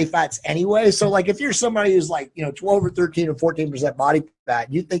digit body fats anyway. So if you're somebody who's 12 or 13 or 14% body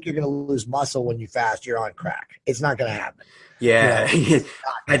fat, you think you're going to lose muscle when you fast, you're on crack. It's not going to happen. Yeah.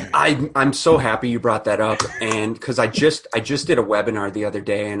 I'm so happy you brought that up. And cause I just did a webinar the other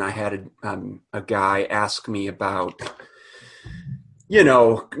day, and I had a guy ask me about,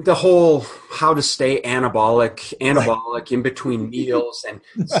 the whole how to stay anabolic in between meals, and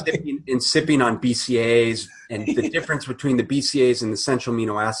sipping on BCAAs, and the difference between the BCAAs and the essential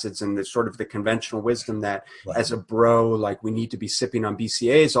amino acids, and the sort of the conventional wisdom that as a bro, we need to be sipping on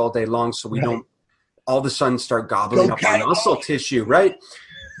BCAAs all day long so we don't all of a sudden start gobbling up our muscle tissue, right?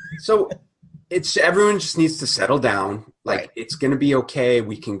 So everyone just needs to settle down. It's going to be okay.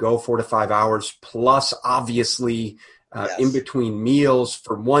 We can go 4 to 5 hours plus, obviously, in between meals,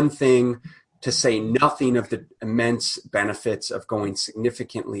 for one thing, to say nothing of the immense benefits of going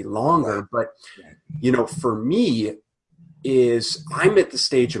significantly longer. But, for me, I'm at the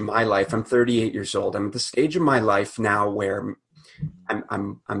stage of my life, I'm 38 years old. I'm at the stage of my life now where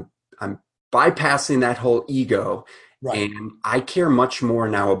I'm bypassing that whole ego. And I care much more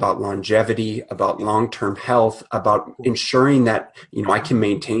now about longevity, about long-term health, about ensuring that, I can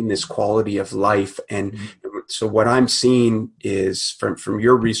maintain this quality of life. And so what I'm seeing is from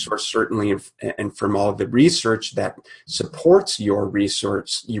your resource, certainly, and from all the research that supports your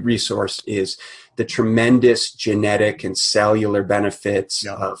resource is the tremendous genetic and cellular benefits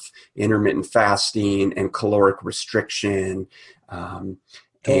of intermittent fasting and caloric restriction,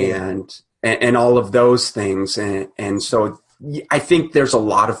 and all of those things. And so I think there's a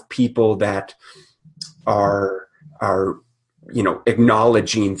lot of people that are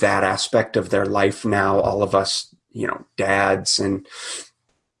acknowledging that aspect of their life now. All of us, dads and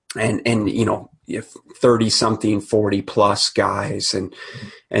 30 something, 40 plus guys.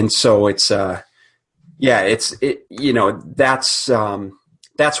 And so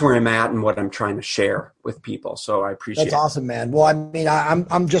that's where I'm at and what I'm trying to share with people. So I appreciate That's awesome, man. Well, I mean,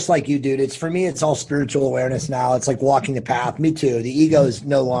 I'm just like you, dude. For me, it's all spiritual awareness now. It's like walking the path. Me too. The ego is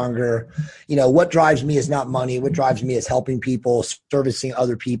no longer, what drives me is not money. What drives me is helping people, servicing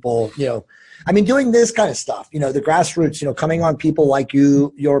other people, doing this kind of stuff, the grassroots, coming on people like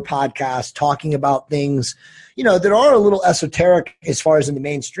you, your podcast, talking about things, that are a little esoteric as far as in the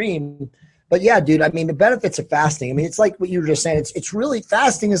mainstream. But yeah, dude, the benefits of fasting, it's like what you were just saying. It's really,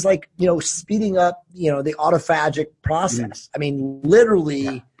 fasting is like, speeding up, the autophagic process.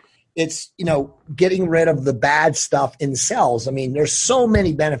 Literally it's, getting rid of the bad stuff in cells. There's so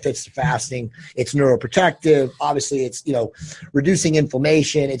many benefits to fasting. It's neuroprotective. Obviously it's, reducing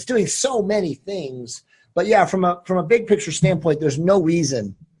inflammation. It's doing so many things. But yeah, from a big picture standpoint, there's no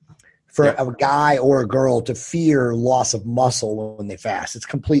reason for a guy or a girl to fear loss of muscle when they fast. It's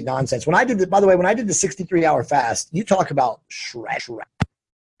complete nonsense. When I did the 63-hour fast, you talk about shred.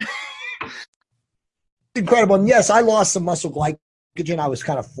 Incredible. And yes, I lost some muscle glycogen. I was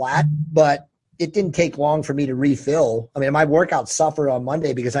kind of flat, but it didn't take long for me to refill. My workout suffered on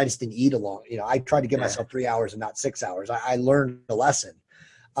Monday because I just didn't eat along. I tried to give myself 3 hours and not 6 hours. I learned a lesson.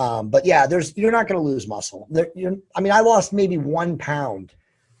 But yeah, you're not going to lose muscle. I lost maybe 1 pound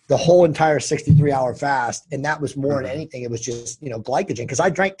the whole entire 63-hour fast. And that was more than anything. It was just, glycogen. Because I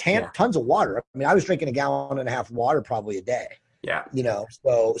drank tons of water. I was drinking 1.5 gallons of water probably a day. Yeah.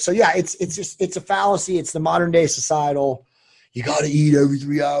 So yeah, it's a fallacy. It's the modern day societal, you got to eat every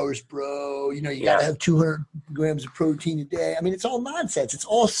 3 hours, bro. You got to have 200 grams of protein a day. I mean, it's all nonsense. It's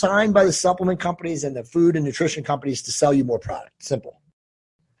all signed by the supplement companies and the food and nutrition companies to sell you more product. Simple.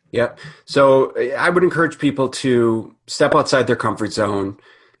 Yeah. So I would encourage people to step outside their comfort zone,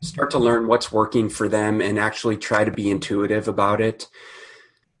 start to learn what's working for them, and actually try to be intuitive about it.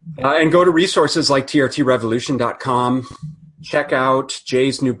 And go to resources like trtrevolution.com. Check out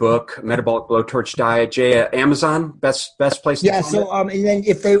Jay's new book, Metabolic Blowtorch Diet. Jay, Amazon, best place to find it? And then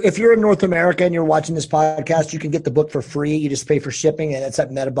if you're in North America and you're watching this podcast, you can get the book for free. You just pay for shipping, and it's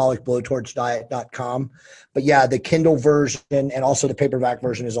at metabolicblowtorchdiet.com. But yeah, the Kindle version and also the paperback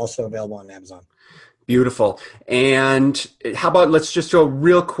version is also available on Amazon. Beautiful. And how about let's just go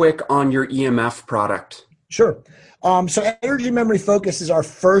real quick on your EMF product. Sure. So Energy Memory Focus is our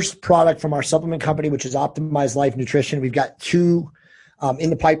first product from our supplement company, which is Optimized Life Nutrition. We've got 2 in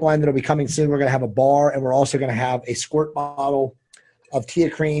the pipeline that will be coming soon. We're going to have a bar, and we're also going to have a squirt bottle of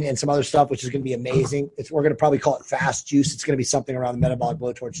teacrine and some other stuff, which is going to be amazing. We're going to probably call it fast juice. It's going to be something around the metabolic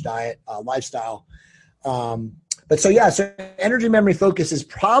blowtorch diet lifestyle. So Energy Memory Focus is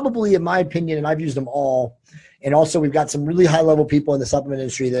probably, in my opinion, and I've used them all. And also we've got some really high-level people in the supplement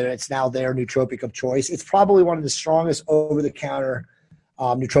industry that it's now their nootropic of choice. It's probably one of the strongest over-the-counter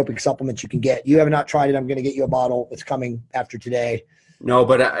nootropic supplements you can get. You have not tried it. I'm going to get you a bottle. It's coming after today. No,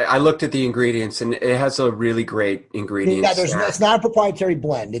 but I looked at the ingredients, and it has a really great ingredient. Yeah, it's not a proprietary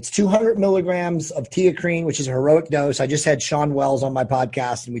blend. It's 200 milligrams of teacrine, which is a heroic dose. I just had Sean Wells on my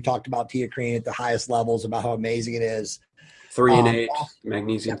podcast, and we talked about teacrine at the highest levels, about how amazing it is. 3 and 8,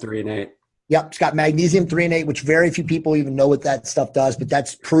 magnesium 3 and 8. Yep, it's got magnesium 3 and 8, which very few people even know what that stuff does, but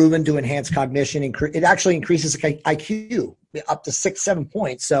that's proven to enhance cognition. It actually increases IQ up to 6-7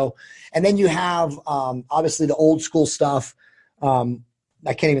 points. So, and then you have obviously the old school stuff. I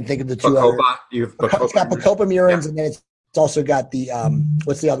can't even think of the 2 other. It's got Bacopa murins, and then it's also got the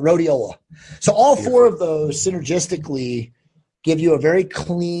what's the other, rhodiola. So all 4 of those synergistically give you a very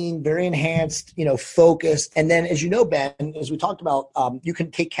clean, very enhanced, focus. And then, as you know, Ben, as we talked about, you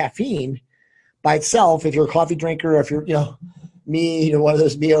can take caffeine by itself if you're a coffee drinker, or if you're, me, one of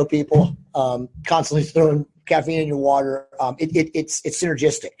those Mio people, constantly throwing caffeine in your water. It's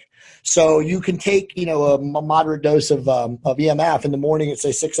synergistic. So you can take, a moderate dose of EMF in the morning at,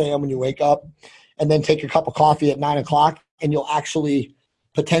 say, 6 a.m. when you wake up, and then take a cup of coffee at 9 o'clock, and you'll actually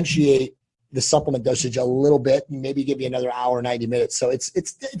potentiate the supplement dosage a little bit, and maybe give you another hour, 90 minutes. So it's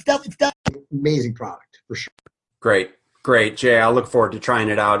definitely an amazing product for sure. Great, Jay. I look forward to trying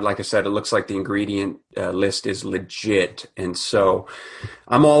it out. Like I said, it looks like the ingredient list is legit, and so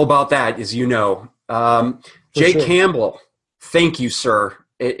I'm all about that, as you know. Jay Campbell, thank you, sir.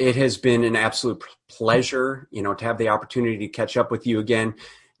 It has been an absolute pleasure, to have the opportunity to catch up with you again.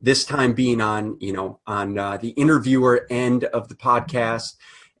 This time being on the interviewer end of the podcast.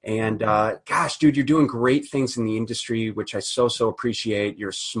 And gosh, dude, you're doing great things in the industry, which I so appreciate.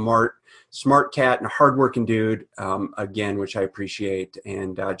 You're smart cat and a hardworking dude, again, which I appreciate,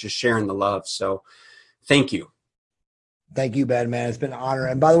 and just sharing the love. So thank you. Thank you, Ben, man. It's been an honor.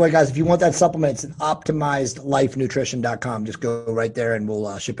 And by the way, guys, if you want that supplement, it's at optimizedlifenutrition.com. Just go right there and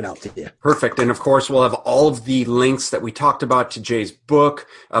we'll ship it out to you. Perfect. And of course, we'll have all of the links that we talked about to Jay's book,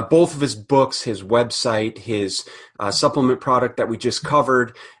 both of his books, his website, his supplement product that we just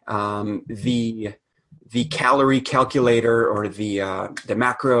covered, the calorie calculator, or the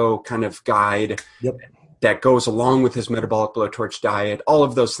macro kind of guide that goes along with his metabolic blowtorch diet, all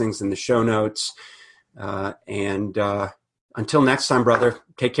of those things in the show notes. Until next time, brother,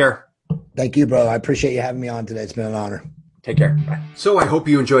 take care. Thank you, bro. I appreciate you having me on today. It's been an honor. Take care. Bye. So I hope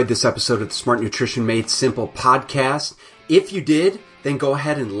you enjoyed this episode of the Smart Nutrition Made Simple podcast. If you did, then go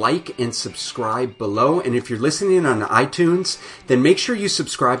ahead and like and subscribe below. And if you're listening on iTunes, then make sure you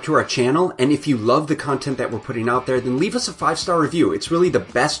subscribe to our channel. And if you love the content that we're putting out there, then leave us a 5-star review. It's really the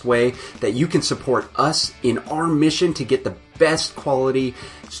best way that you can support us in our mission to get the best quality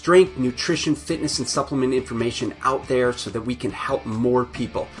strength, nutrition, fitness, and supplement information out there so that we can help more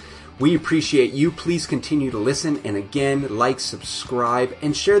people. We appreciate you. Please continue to listen. And again, like, subscribe,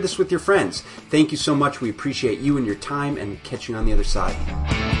 and share this with your friends. Thank you so much. We appreciate you and your time, and catch you on the other side.